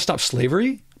that they were going to stop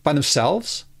slavery by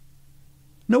themselves?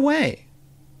 No way.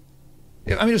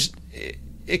 I mean,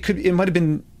 it might have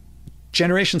been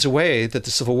generations away that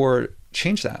the Civil War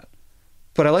changed that.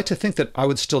 But I like to think that I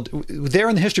would still, they're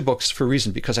in the history books for a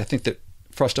reason, because I think that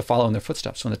for us to follow in their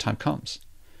footsteps when the time comes.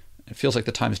 It feels like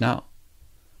the time is now.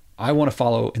 I want to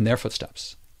follow in their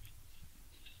footsteps.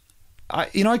 I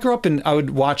grew up and I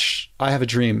would watch I Have a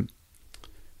Dream.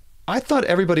 I thought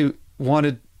everybody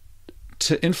wanted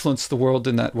to influence the world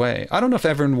in that way. I don't know if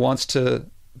everyone wants to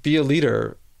be a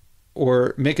leader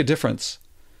or make a difference,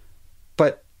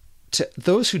 but to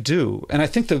those who do, and I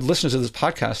think the listeners of this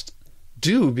podcast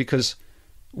do, because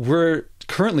we're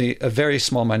currently a very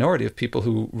small minority of people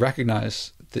who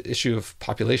recognize the issue of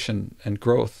population and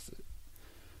growth.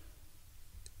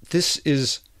 This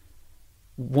is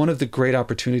one of the great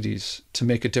opportunities to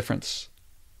make a difference.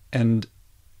 And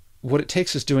what it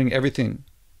takes is doing everything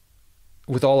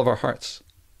with all of our hearts.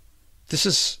 This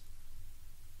is,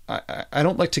 I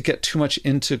don't like to get too much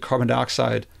into carbon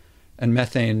dioxide and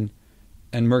methane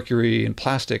and mercury and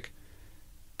plastic,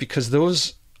 because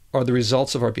those are the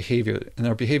results of our behavior, and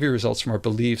our behavior results from our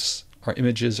beliefs, our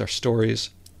images, our stories.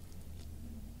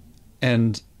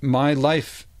 And my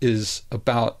life is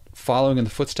about following in the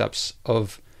footsteps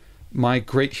of my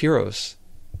great heroes.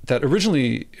 That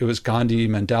originally it was Gandhi,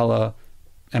 Mandela,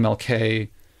 MLK,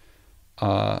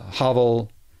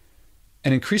 Havel,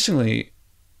 and increasingly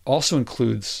also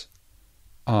includes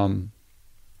Muhammad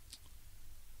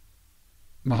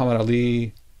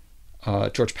Ali,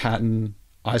 George Patton,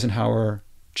 Eisenhower,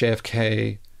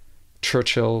 JFK,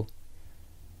 Churchill.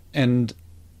 And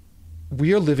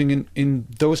we are living in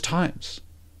those times.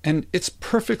 And it's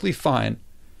perfectly fine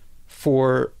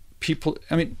for people.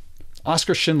 I mean,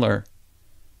 Oskar Schindler,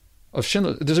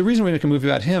 there's a reason we make a movie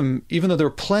about him, even though there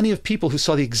were plenty of people who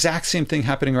saw the exact same thing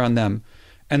happening around them.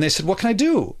 And they said, what can I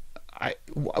do?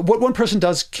 What one person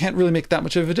does can't really make that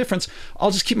much of a difference. I'll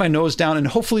just keep my nose down and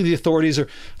hopefully the authorities or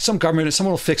some government or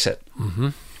someone will fix it. Mm-hmm.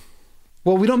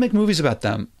 Well, we don't make movies about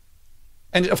them.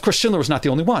 And of course, Schindler was not the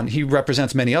only one. He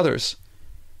represents many others.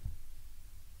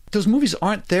 Those movies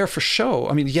aren't there for show.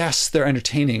 I mean, yes, they're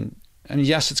entertaining. And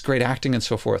yes, it's great acting and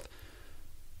so forth.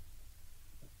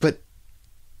 But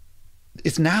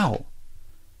it's now.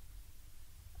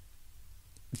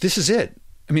 This is it.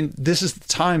 I mean, this is the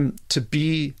time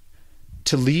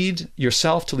to lead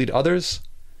yourself, to lead others.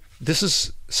 This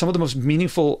is some of the most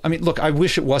meaningful. I mean, look, I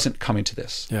wish it wasn't coming to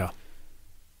this. Yeah.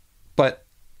 But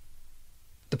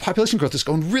the population growth is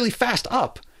going really fast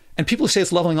up. And people who say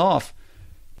it's leveling off,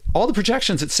 all the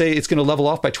projections that say it's going to level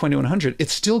off by 2100,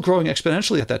 it's still growing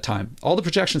exponentially at that time. All the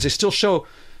projections, they still show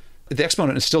the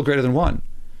exponent is still greater than 1.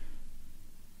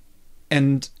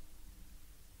 And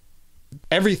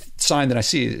every sign that I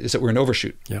see is that we're in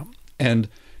overshoot. Yeah. And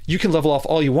you can level off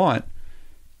all you want.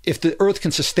 If the Earth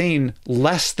can sustain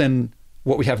less than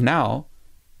what we have now,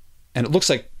 and it looks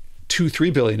like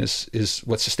 2-3 billion is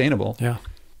what's sustainable. Yeah.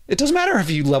 It doesn't matter if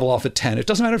you level off at 10. It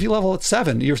doesn't matter if you level at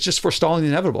 7. You're just forestalling the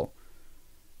inevitable.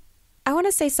 I want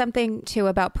to say something too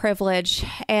about privilege.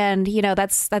 And,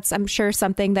 that's I'm sure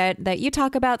something that you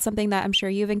talk about, something that I'm sure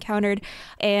you've encountered,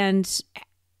 and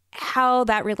how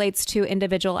that relates to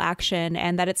individual action,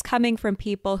 and that it's coming from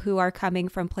people who are coming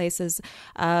from places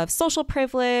of social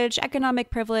privilege,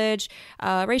 economic privilege,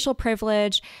 racial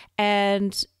privilege,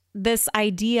 and this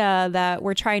idea that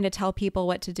we're trying to tell people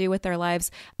what to do with their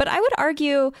lives. But I would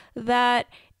argue that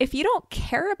if you don't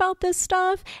care about this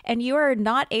stuff and you are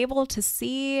not able to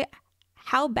see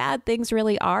how bad things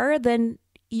really are, then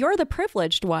you're the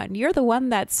privileged one. You're the one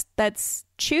that's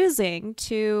choosing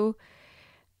to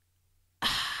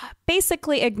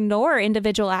basically ignore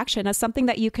individual action as something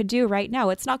that you could do right now.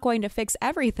 It's not going to fix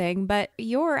everything, but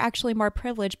you're actually more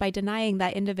privileged by denying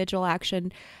that individual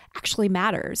action actually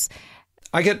matters.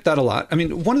 I get that a lot. I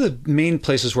mean, one of the main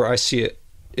places where I see it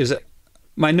is that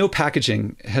my no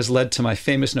packaging has led to my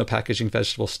famous no packaging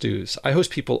vegetable stews. I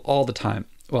host people all the time.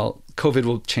 Well, COVID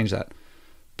will change that.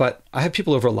 But I have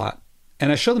people over a lot, and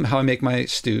I show them how I make my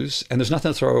stews, and there's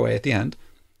nothing to throw away at the end.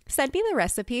 Send me the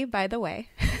recipe, by the way.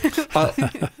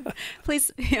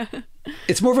 Please. Yeah.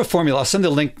 It's more of a formula. I'll send the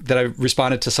link that I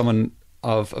responded to someone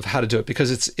of how to do it,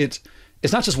 because it's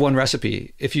not just one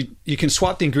recipe. If you can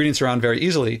swap the ingredients around very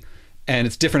easily, and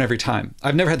it's different every time.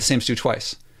 I've never had the same stew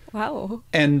twice. Wow.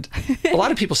 And a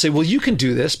lot of people say, well, you can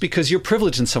do this because you're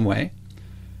privileged in some way.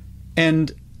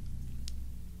 And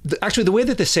actually, the way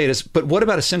that they say it is, but what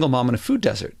about a single mom in a food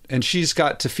desert? And she's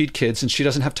got to feed kids and she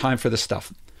doesn't have time for this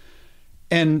stuff.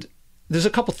 And there's a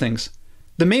couple things.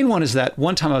 The main one is that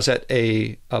one time I was at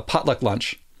a potluck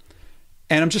lunch,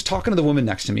 and I'm just talking to the woman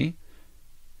next to me.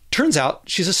 Turns out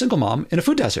she's a single mom in a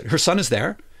food desert. Her son is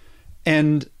there,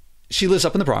 and she lives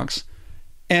up in the Bronx.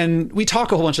 And we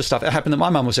talk a whole bunch of stuff. It happened that my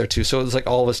mom was there too. So it was like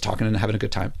all of us talking and having a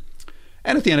good time.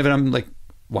 And at the end of it, I'm like,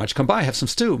 why don't you come by, have some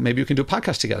stew? Maybe we can do a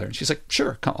podcast together. And she's like,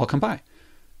 sure, I'll come by.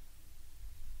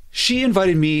 She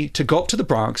invited me to go up to the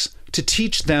Bronx to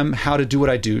teach them how to do what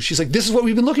I do. She's like, this is what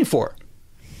we've been looking for.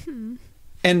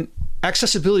 And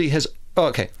accessibility has,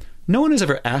 no one has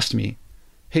ever asked me,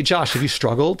 hey, Josh, have you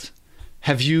struggled?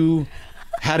 Have you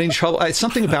had any trouble? It's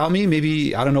something about me,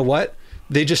 maybe, I don't know what.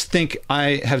 They just think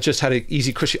I have just had an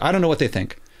easy, cushy, I don't know what they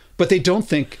think. But they don't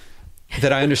think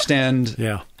that I understand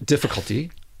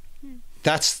difficulty.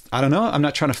 That's, I don't know. I'm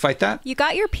not trying to fight that. You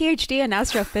got your PhD in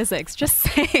astrophysics, just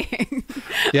saying.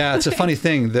 Yeah, it's a funny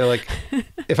thing. They're like,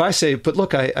 if I say, but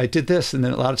look, I did this. And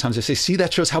then a lot of times they say, see,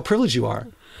 that shows how privileged you are.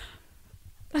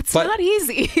 That's not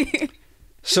easy.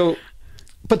 So,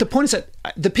 but the point is that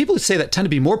the people who say that tend to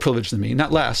be more privileged than me,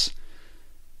 not less.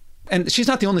 And she's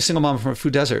not the only single mom from a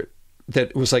food desert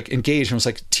that was like engaged and was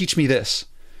like, teach me this.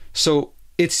 So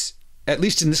it's, at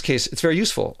least in this case, it's very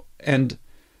useful. And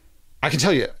I can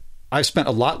tell you, I've spent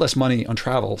a lot less money on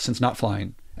travel since not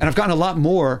flying. And I've gotten a lot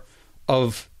more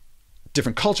of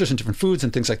different cultures and different foods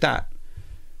and things like that.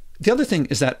 The other thing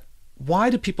is that, why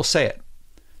do people say it?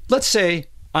 Let's say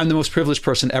I'm the most privileged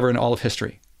person ever in all of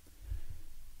history.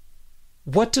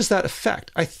 What does that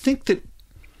affect? I think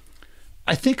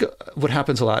what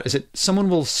happens a lot is that someone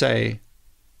will say,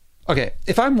 okay,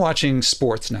 if I'm watching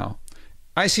sports now,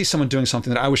 I see someone doing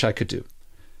something that I wish I could do.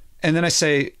 And then I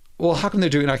say, well, how come they're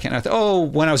doing it? I can't. I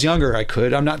thought, when I was younger, I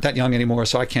could. I'm not that young anymore,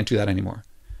 so I can't do that anymore.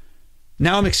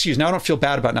 Now I'm excused. Now I don't feel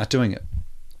bad about not doing it.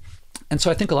 And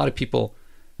so I think a lot of people,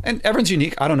 and everyone's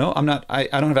unique. I don't know. I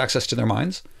don't have access to their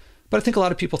minds. But I think a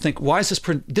lot of people think, why is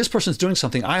this person's doing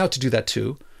something? I ought to do that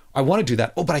too. I want to do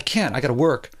that. Oh, but I can't. I got to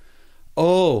work.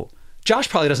 Oh, Josh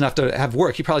probably doesn't have to have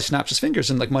work. He probably snaps his fingers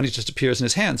and like money just appears in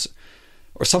his hands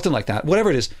or something like that. Whatever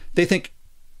it is, they think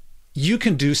you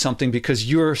can do something because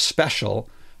you're special.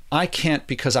 I can't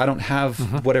because I don't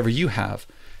have whatever you have.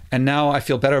 And now I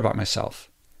feel better about myself.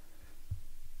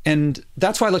 And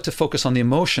that's why I like to focus on the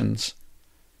emotions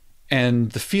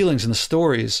and the feelings and the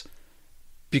stories,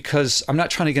 because I'm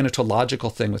not trying to get into a logical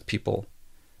thing with people.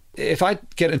 If I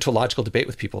get into a logical debate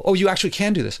with people, oh, you actually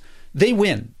can do this, they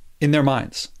win in their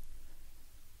minds.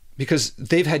 Because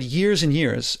they've had years and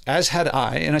years, as had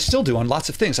I, and I still do on lots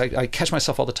of things. I catch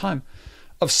myself all the time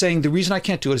of saying the reason I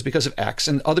can't do it is because of X,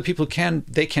 and other people can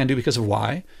do because of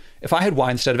Y. If I had Y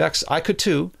instead of X, I could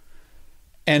too.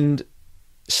 And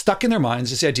stuck in their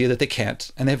minds is the idea that they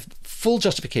can't, and they have full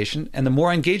justification. And the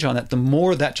more I engage on that, the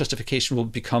more that justification will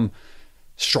become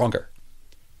stronger.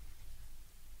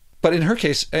 But in her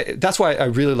case, that's why I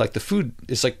really like the food.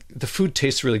 It's like the food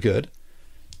tastes really good.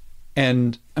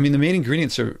 And I mean, the main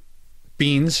ingredients are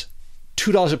beans,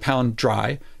 $2 a pound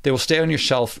dry. They will stay on your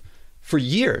shelf for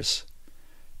years.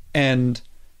 And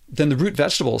then the root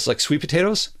vegetables, like sweet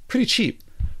potatoes, pretty cheap.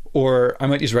 Or I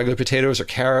might use regular potatoes or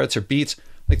carrots or beets.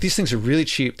 Like these things are really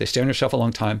cheap. They stay on your shelf a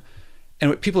long time. And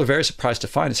what people are very surprised to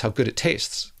find is how good it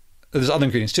tastes. There's other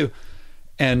ingredients too.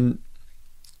 And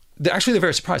they're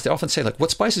very surprised. They often say, like,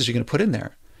 what spices are you going to put in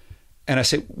there? And I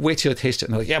say, wait till you taste it.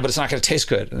 And they're like, yeah, but it's not going to taste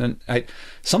good. And then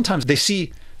sometimes they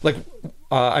see, like,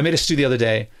 I made a stew the other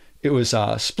day. It was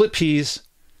split peas,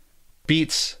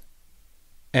 beets,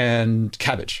 and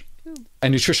cabbage,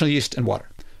 and nutritional yeast and water.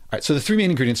 All right, so the three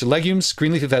main ingredients are legumes,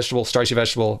 green leafy vegetable, starchy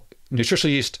vegetable,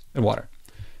 nutritional yeast, and water.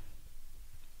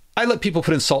 I let people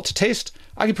put in salt to taste.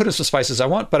 I can put in some spices I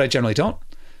want, but I generally don't.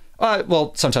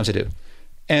 Well, sometimes I do.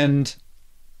 And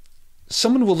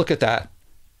someone will look at that.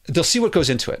 They'll see what goes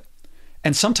into it.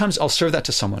 And sometimes I'll serve that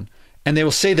to someone and they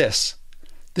will say this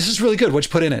is really good. What'd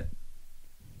you put in it?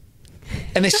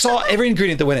 And they saw every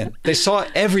ingredient that went in. They saw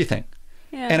everything.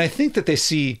 Yeah. And I think that they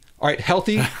see, all right,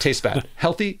 healthy, tastes bad.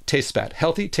 Healthy, tastes bad.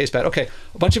 Healthy, tastes bad. Okay,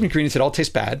 a bunch of ingredients that all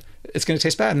taste bad. It's going to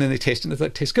taste bad. And then they taste it and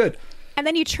it tastes good. And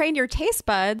then you train your taste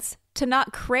buds to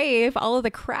not crave all of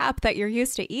the crap that you're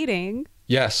used to eating.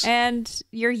 Yes. And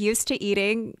you're used to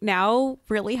eating now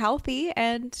really healthy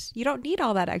and you don't need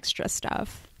all that extra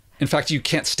stuff. In fact, you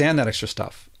can't stand that extra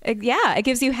stuff. Yeah, it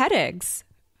gives you headaches.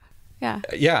 Yeah.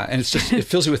 Yeah, and it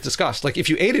fills you with disgust. Like if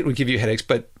you ate it, it would give you headaches,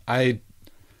 but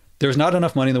there's not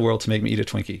enough money in the world to make me eat a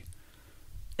Twinkie.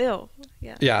 Ew.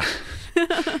 Yeah. Yeah.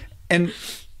 And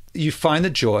you find the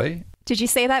joy. Did you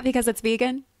say that because it's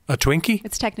vegan? A Twinkie?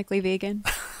 It's technically vegan.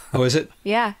 Oh, is it?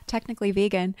 Yeah, technically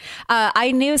vegan.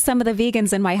 I knew some of the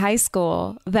vegans in my high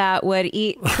school that would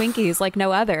eat Twinkies like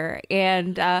no other.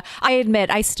 And I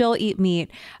admit I still eat meat.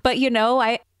 But,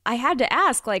 I had to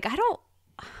ask,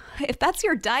 if that's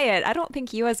your diet, I don't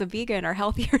think you as a vegan are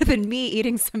healthier than me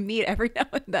eating some meat every now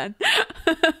and then.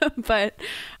 But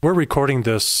we're recording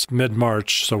this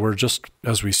mid-March, so we're just,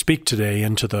 as we speak today,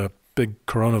 into the big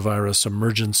coronavirus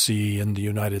emergency in the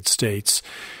United States.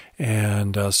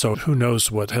 And so who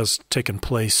knows what has taken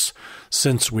place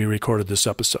since we recorded this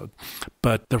episode.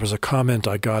 But there was a comment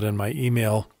I got in my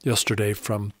email yesterday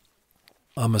from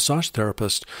a massage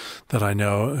therapist that I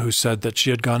know who said that she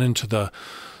had gone into a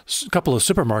couple of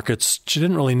supermarkets. She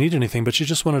didn't really need anything, but she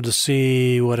just wanted to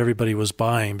see what everybody was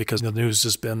buying because the news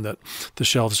has been that the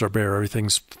shelves are bare.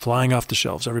 Everything's flying off the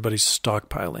shelves. Everybody's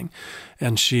stockpiling.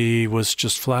 And she was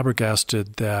just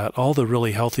flabbergasted that all the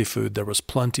really healthy food, there was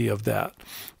plenty of that.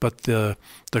 But the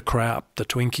crap, the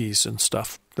Twinkies and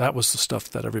stuff, that was the stuff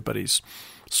that everybody's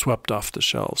swept off the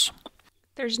shelves.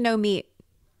 there's no meat.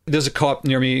 There's a co-op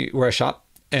near me where I shop,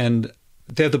 and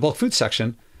they have the bulk food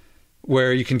section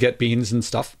where you can get beans and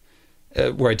stuff,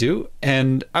 where I do.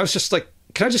 And I was just like,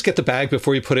 can I just get the bag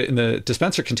before you put it in the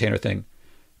dispenser container thing?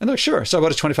 And they're like, sure. So I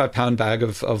bought a 25-pound bag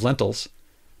of lentils.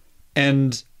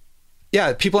 And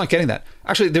yeah, people aren't getting that.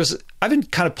 Actually, I've been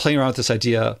kind of playing around with this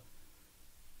idea.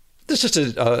 This is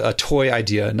just a toy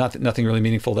idea, nothing really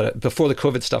meaningful. That before the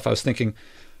COVID stuff, I was thinking,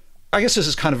 I guess this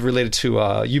is kind of related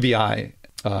to UBI,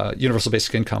 Universal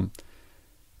Basic Income.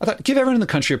 I thought, give everyone in the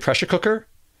country a pressure cooker,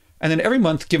 and then every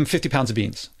month give them 50 pounds of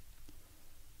beans.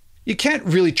 You can't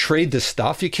really trade this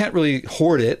stuff. You can't really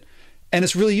hoard it, and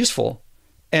it's really useful.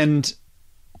 And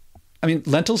I mean,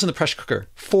 lentils in the pressure cooker,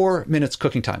 4 minutes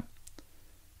cooking time.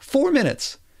 4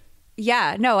 minutes.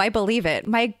 Yeah, no, I believe it.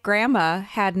 My grandma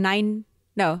had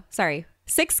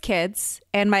 6 kids,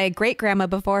 and my great grandma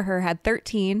before her had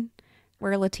 13.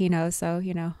 We're Latino, so,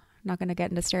 I'm not going to get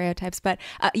into stereotypes. But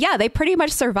yeah, they pretty much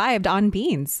survived on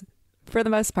beans for the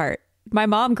most part. My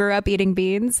mom grew up eating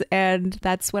beans, and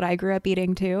that's what I grew up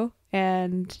eating too.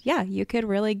 And yeah, you could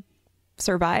really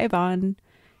survive on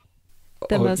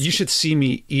the most. You should see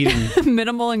me eating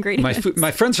minimal ingredients. My food. My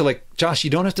friends are like, Josh,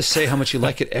 you don't have to say how much you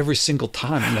like it every single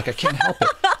time. I'm like, I can't help it.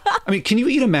 I mean, can you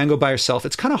eat a mango by yourself?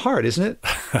 It's kind of hard, isn't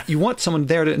it? You want someone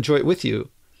there to enjoy it with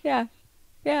you. Yeah.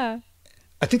 Yeah.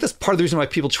 I think that's part of the reason why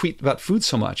people tweet about food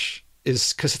so much,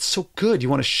 is because it's so good. You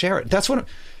want to share it. That's what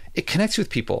it connects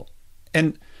with people.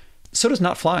 And so does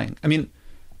not flying. I mean,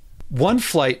 one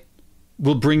flight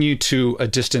will bring you to a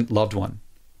distant loved one.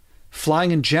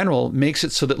 Flying in general makes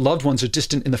it so that loved ones are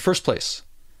distant in the first place.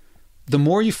 The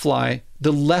more you fly,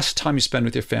 the less time you spend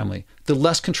with your family, the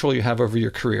less control you have over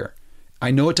your career. I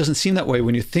know it doesn't seem that way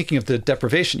when you're thinking of the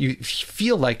deprivation. You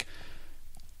feel like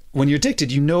when you're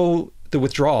addicted, you know the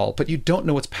withdrawal, but you don't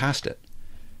know what's past it.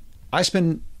 I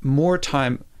spend more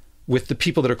time with the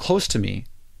people that are close to me,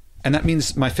 and that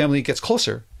means my family gets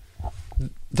closer.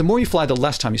 The more you fly, the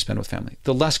less time you spend with family,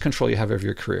 the less control you have over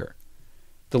your career,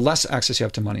 the less access you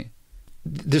have to money.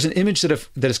 There's an image that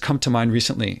has come to mind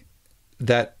recently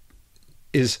that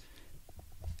is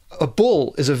a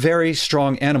bull is a very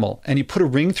strong animal, and you put a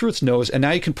ring through its nose, and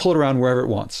now you can pull it around wherever it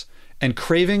wants. And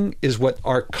craving is what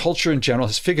our culture in general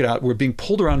has figured out. We're being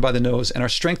pulled around by the nose, and our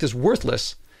strength is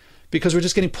worthless because we're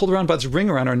just getting pulled around by this ring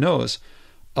around our nose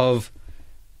of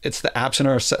it's the apps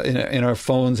in our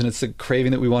phones, and it's the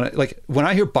craving that we want to, like when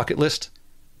I hear bucket list,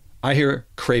 I hear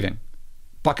craving.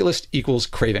 Bucket list equals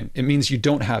craving. It means you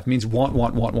don't have, it means want.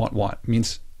 It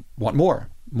means want more.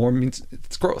 More means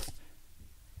it's growth.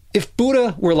 If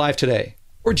Buddha were alive today,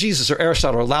 or Jesus or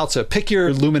Aristotle or Lao Tzu, pick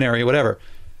your luminary or whatever,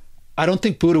 I don't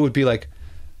think Buddha would be like,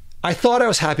 I thought I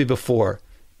was happy before,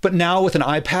 but now with an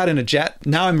iPad and a jet,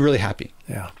 now I'm really happy.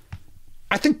 Yeah.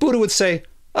 I think Buddha would say,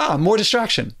 more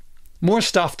distraction, more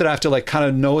stuff that I have to like kind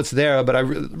of know it's there, but I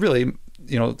really,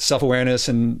 self-awareness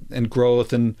and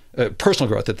growth and personal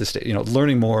growth at this stage,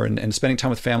 learning more and spending time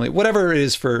with family, whatever it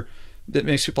is that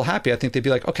makes people happy, I think they'd be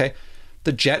like, okay,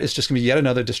 the jet is just going to be yet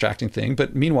another distracting thing.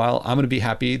 But meanwhile, I'm going to be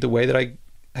happy the way that I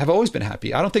have always been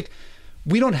happy.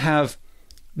 We don't have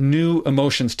new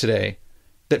emotions today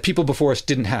that people before us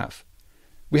didn't have.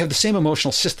 We have the same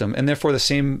emotional system and therefore the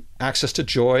same access to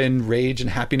joy and rage and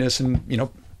happiness and,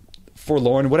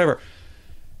 forlorn, whatever.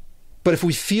 But if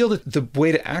we feel that the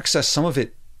way to access some of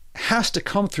it has to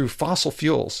come through fossil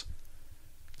fuels,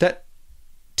 that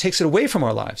takes it away from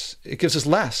our lives. It gives us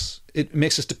less. It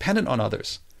makes us dependent on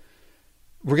others.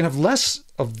 We're going to have less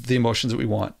of the emotions that we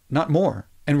want, not more.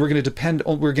 And we're going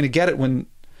to get it when,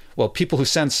 people who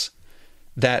sense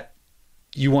that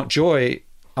you want joy,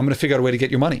 I'm going to figure out a way to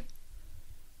get your money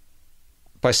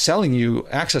by selling you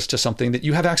access to something that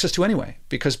you have access to anyway.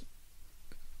 Because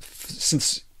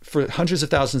since for hundreds of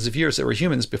thousands of years there were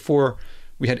humans before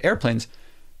we had airplanes,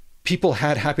 people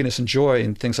had happiness and joy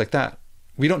and things like that.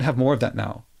 We don't have more of that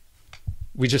now.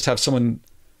 We just have someone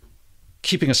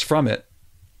keeping us from it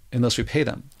unless we pay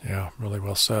them. Yeah, really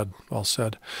well said. Well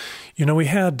said. We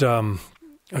had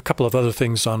a couple of other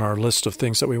things on our list of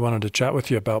things that we wanted to chat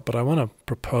with you about, but I want to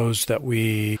propose that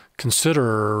we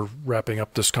consider wrapping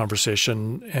up this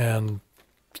conversation and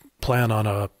plan on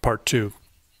a part 2.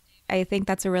 I think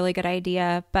that's a really good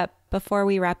idea. But before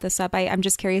we wrap this up, I'm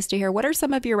just curious to hear, what are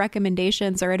some of your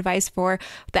recommendations or advice for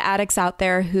the addicts out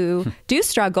there who do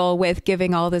struggle with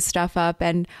giving all this stuff up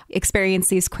and experience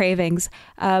these cravings?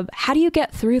 How do you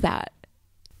get through that?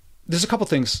 There's a couple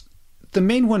things. The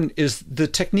main one is the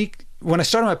technique. When I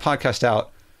started my podcast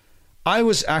out, I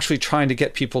was actually trying to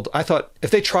get people I thought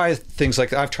if they try things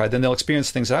like I've tried, then they'll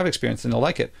experience things that I've experienced and they'll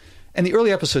like it. And the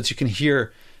early episodes, they could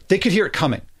hear it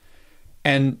coming.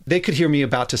 And they could hear me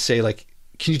about to say, like,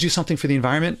 can you do something for the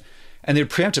environment? And they would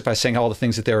preempt it by saying all the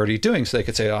things that they're already doing. So they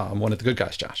could say, I'm one of the good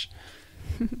guys, Josh.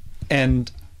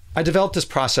 And I developed this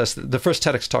process that the first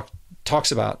TEDx talk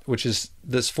talks about, which is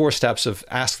this 4 steps of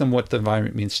ask them what the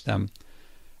environment means to them.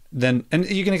 And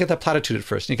you're going to get that platitude at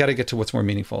first. And you got to get to what's more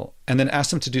meaningful. And then ask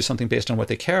them to do something based on what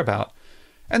they care about.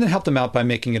 And then help them out by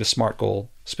making it a SMART goal,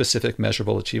 specific,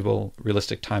 measurable, achievable,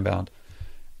 realistic, time-bound.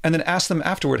 And then ask them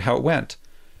afterward how it went.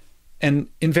 And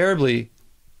invariably,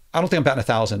 I don't think I'm batting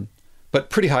 1,000, but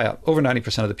pretty high up. Over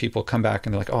 90% of the people come back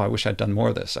and they're like, I wish I'd done more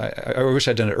of this. I wish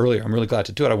I'd done it earlier. I'm really glad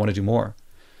to do it. I want to do more.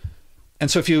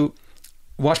 And so if you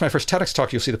watch my first TEDx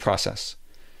talk, you'll see the process.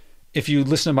 If you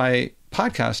listen to my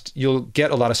podcast, you'll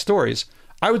get a lot of stories.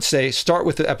 I would say start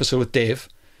with the episode with Dave,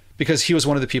 because he was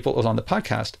one of the people that was on the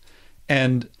podcast.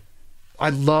 And I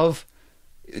love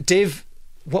Dave.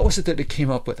 What was it that it came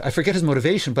up with? I forget his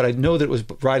motivation, but I know that it was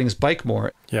riding his bike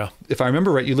more. Yeah. If I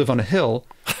remember right, you live on a hill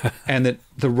and that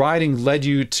the riding led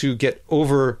you to get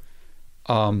over,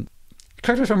 correct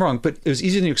me if I'm wrong, but it was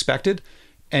easier than you expected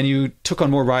and you took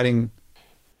on more riding.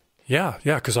 Yeah,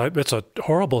 because it's a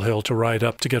horrible hill to ride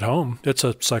up to get home. It's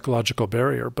a psychological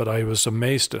barrier, but I was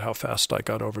amazed at how fast I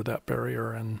got over that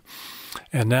barrier. And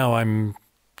now I'm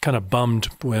kind of bummed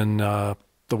when the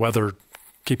weather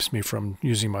keeps me from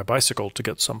using my bicycle to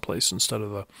get someplace instead of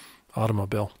the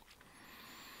automobile.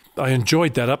 I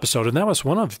enjoyed that episode, and that was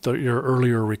one of your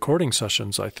earlier recording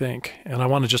sessions, I think. And I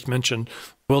want to just mention,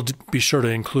 we'll be sure to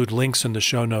include links in the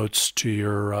show notes to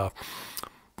your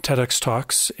TEDx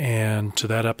talks and to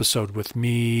that episode with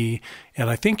me. And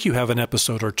I think you have an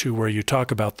episode or 2 where you talk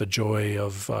about the joy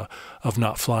of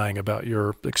not flying, about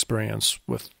your experience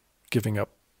with giving up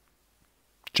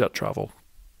jet travel.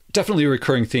 Definitely a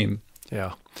recurring theme.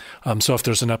 Yeah. So if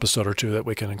there's an episode or 2 that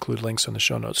we can include links in the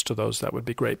show notes to those, that would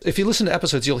be great. If you listen to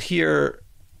episodes, you'll hear,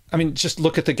 just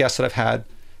look at the guests that I've had.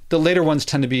 The later ones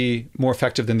tend to be more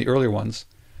effective than the earlier ones.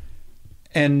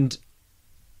 And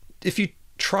if you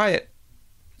try it,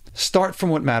 start from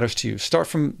what matters to you. Start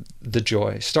from the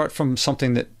joy. Start from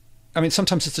something that,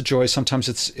 sometimes it's a joy. Sometimes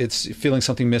it's feeling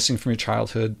something missing from your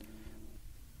childhood.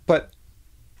 But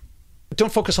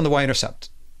don't focus on the y-intercept.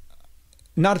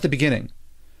 Not at the beginning.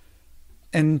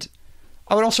 And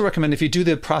I would also recommend, if you do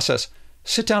the process,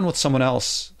 sit down with someone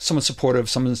else, someone supportive,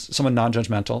 someone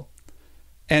non-judgmental,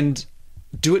 and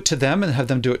do it to them and have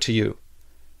them do it to you.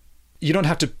 You don't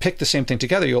have to pick the same thing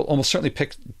together. You'll almost certainly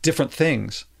pick different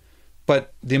things,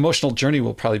 but the emotional journey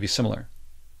will probably be similar.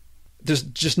 There's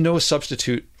just no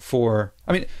substitute for,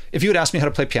 if you had asked me how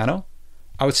to play piano,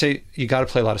 I would say you got to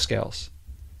play a lot of scales.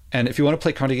 And if you want to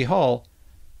play Carnegie Hall,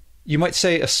 you might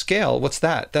say a scale, what's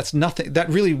that? That's nothing. That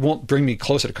really won't bring me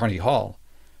closer to Carnegie Hall.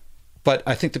 But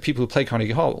I think the people who play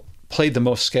Carnegie Hall played the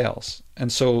most scales.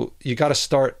 And so you got to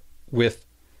start with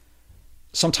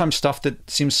sometimes stuff that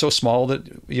seems so small that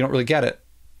you don't really get it.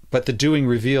 But the doing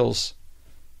reveals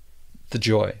the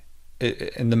joy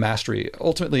and the mastery.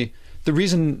 Ultimately, the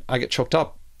reason I get choked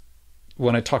up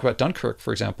when I talk about Dunkirk,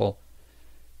 for example,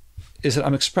 is that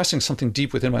I'm expressing something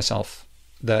deep within myself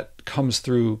that comes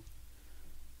through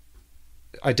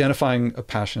identifying a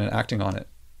passion and acting on it.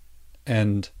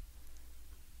 And,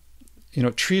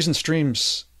 trees and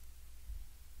streams,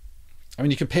 I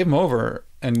mean, you can pave them over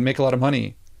and make a lot of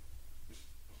money.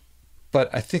 But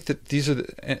I think that these are,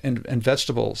 and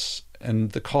vegetables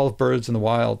and the call of birds in the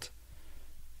wild,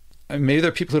 I mean, maybe there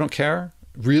are people who don't care,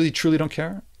 really, truly don't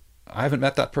care. I haven't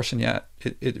met that person yet.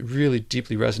 It really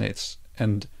deeply resonates.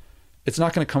 And it's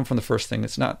not going to come from the first thing.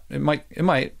 It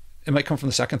might come from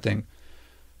the second thing.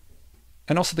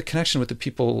 And also the connection with the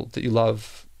people that you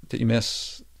love, that you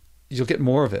miss, you'll get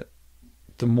more of it.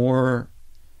 The more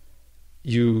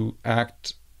you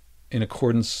act in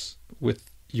accordance with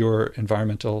your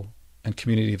environmental and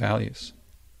community values.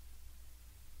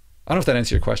 I don't know if that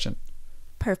answers your question.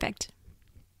 Perfect.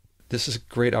 This is a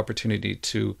great opportunity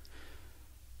to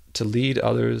lead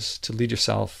others, to lead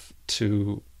yourself,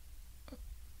 to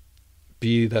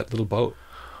be that little boat.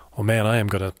 Well, man, I am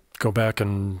going to go back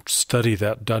and study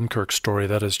that Dunkirk story.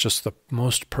 That is just the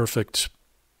most perfect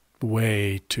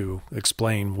way to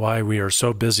explain why we are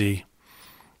so busy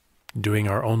doing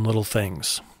our own little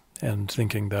things and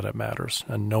thinking that it matters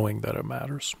and knowing that it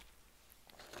matters.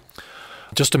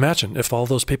 Just imagine if all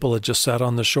those people had just sat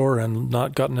on the shore and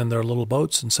not gotten in their little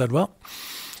boats and said, well,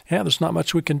 yeah, there's not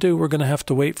much we can do. We're going to have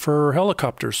to wait for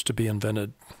helicopters to be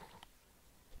invented.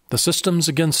 The system's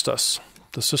against us.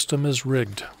 The system is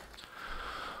rigged.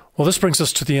 Well, this brings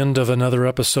us to the end of another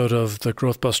episode of the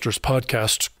GrowthBusters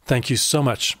podcast. Thank you so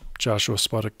much, Joshua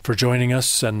Spodek, for joining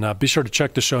us. And be sure to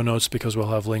check the show notes because we'll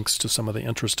have links to some of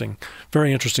the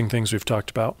very interesting things we've talked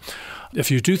about. If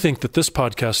you do think that this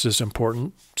podcast is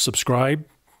important, subscribe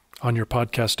on your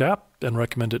podcast app and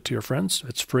recommend it to your friends.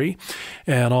 It's free.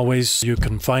 And always, you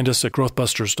can find us at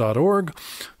growthbusters.org.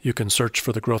 You can search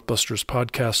for the GrowthBusters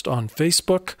podcast on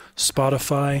Facebook,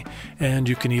 Spotify, and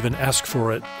you can even ask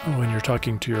for it when you're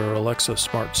talking to your Alexa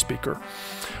smart speaker.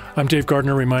 I'm Dave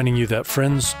Gardner, reminding you that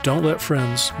friends don't let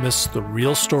friends miss the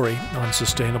real story on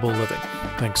sustainable living.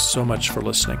 Thanks so much for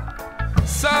listening.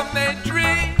 Some may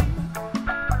dream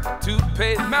to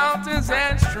pave mountains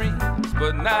and streams,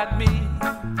 but not me.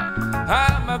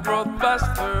 I'm a growth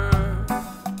buster.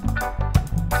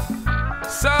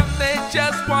 Some may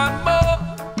just want more,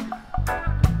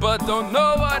 but don't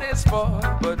know what it's for,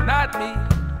 but not me.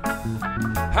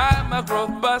 I'm a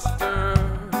growth buster.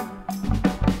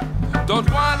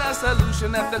 Don't want a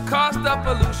solution at the cost of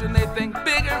pollution. They think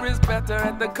bigger is better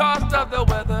at the cost of the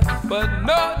weather. But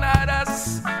no, not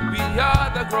us. We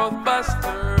are the growth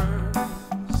busters.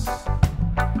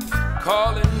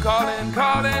 Calling, calling,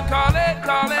 calling, calling,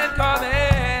 calling,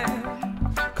 calling.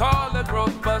 Call the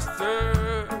growth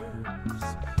busters.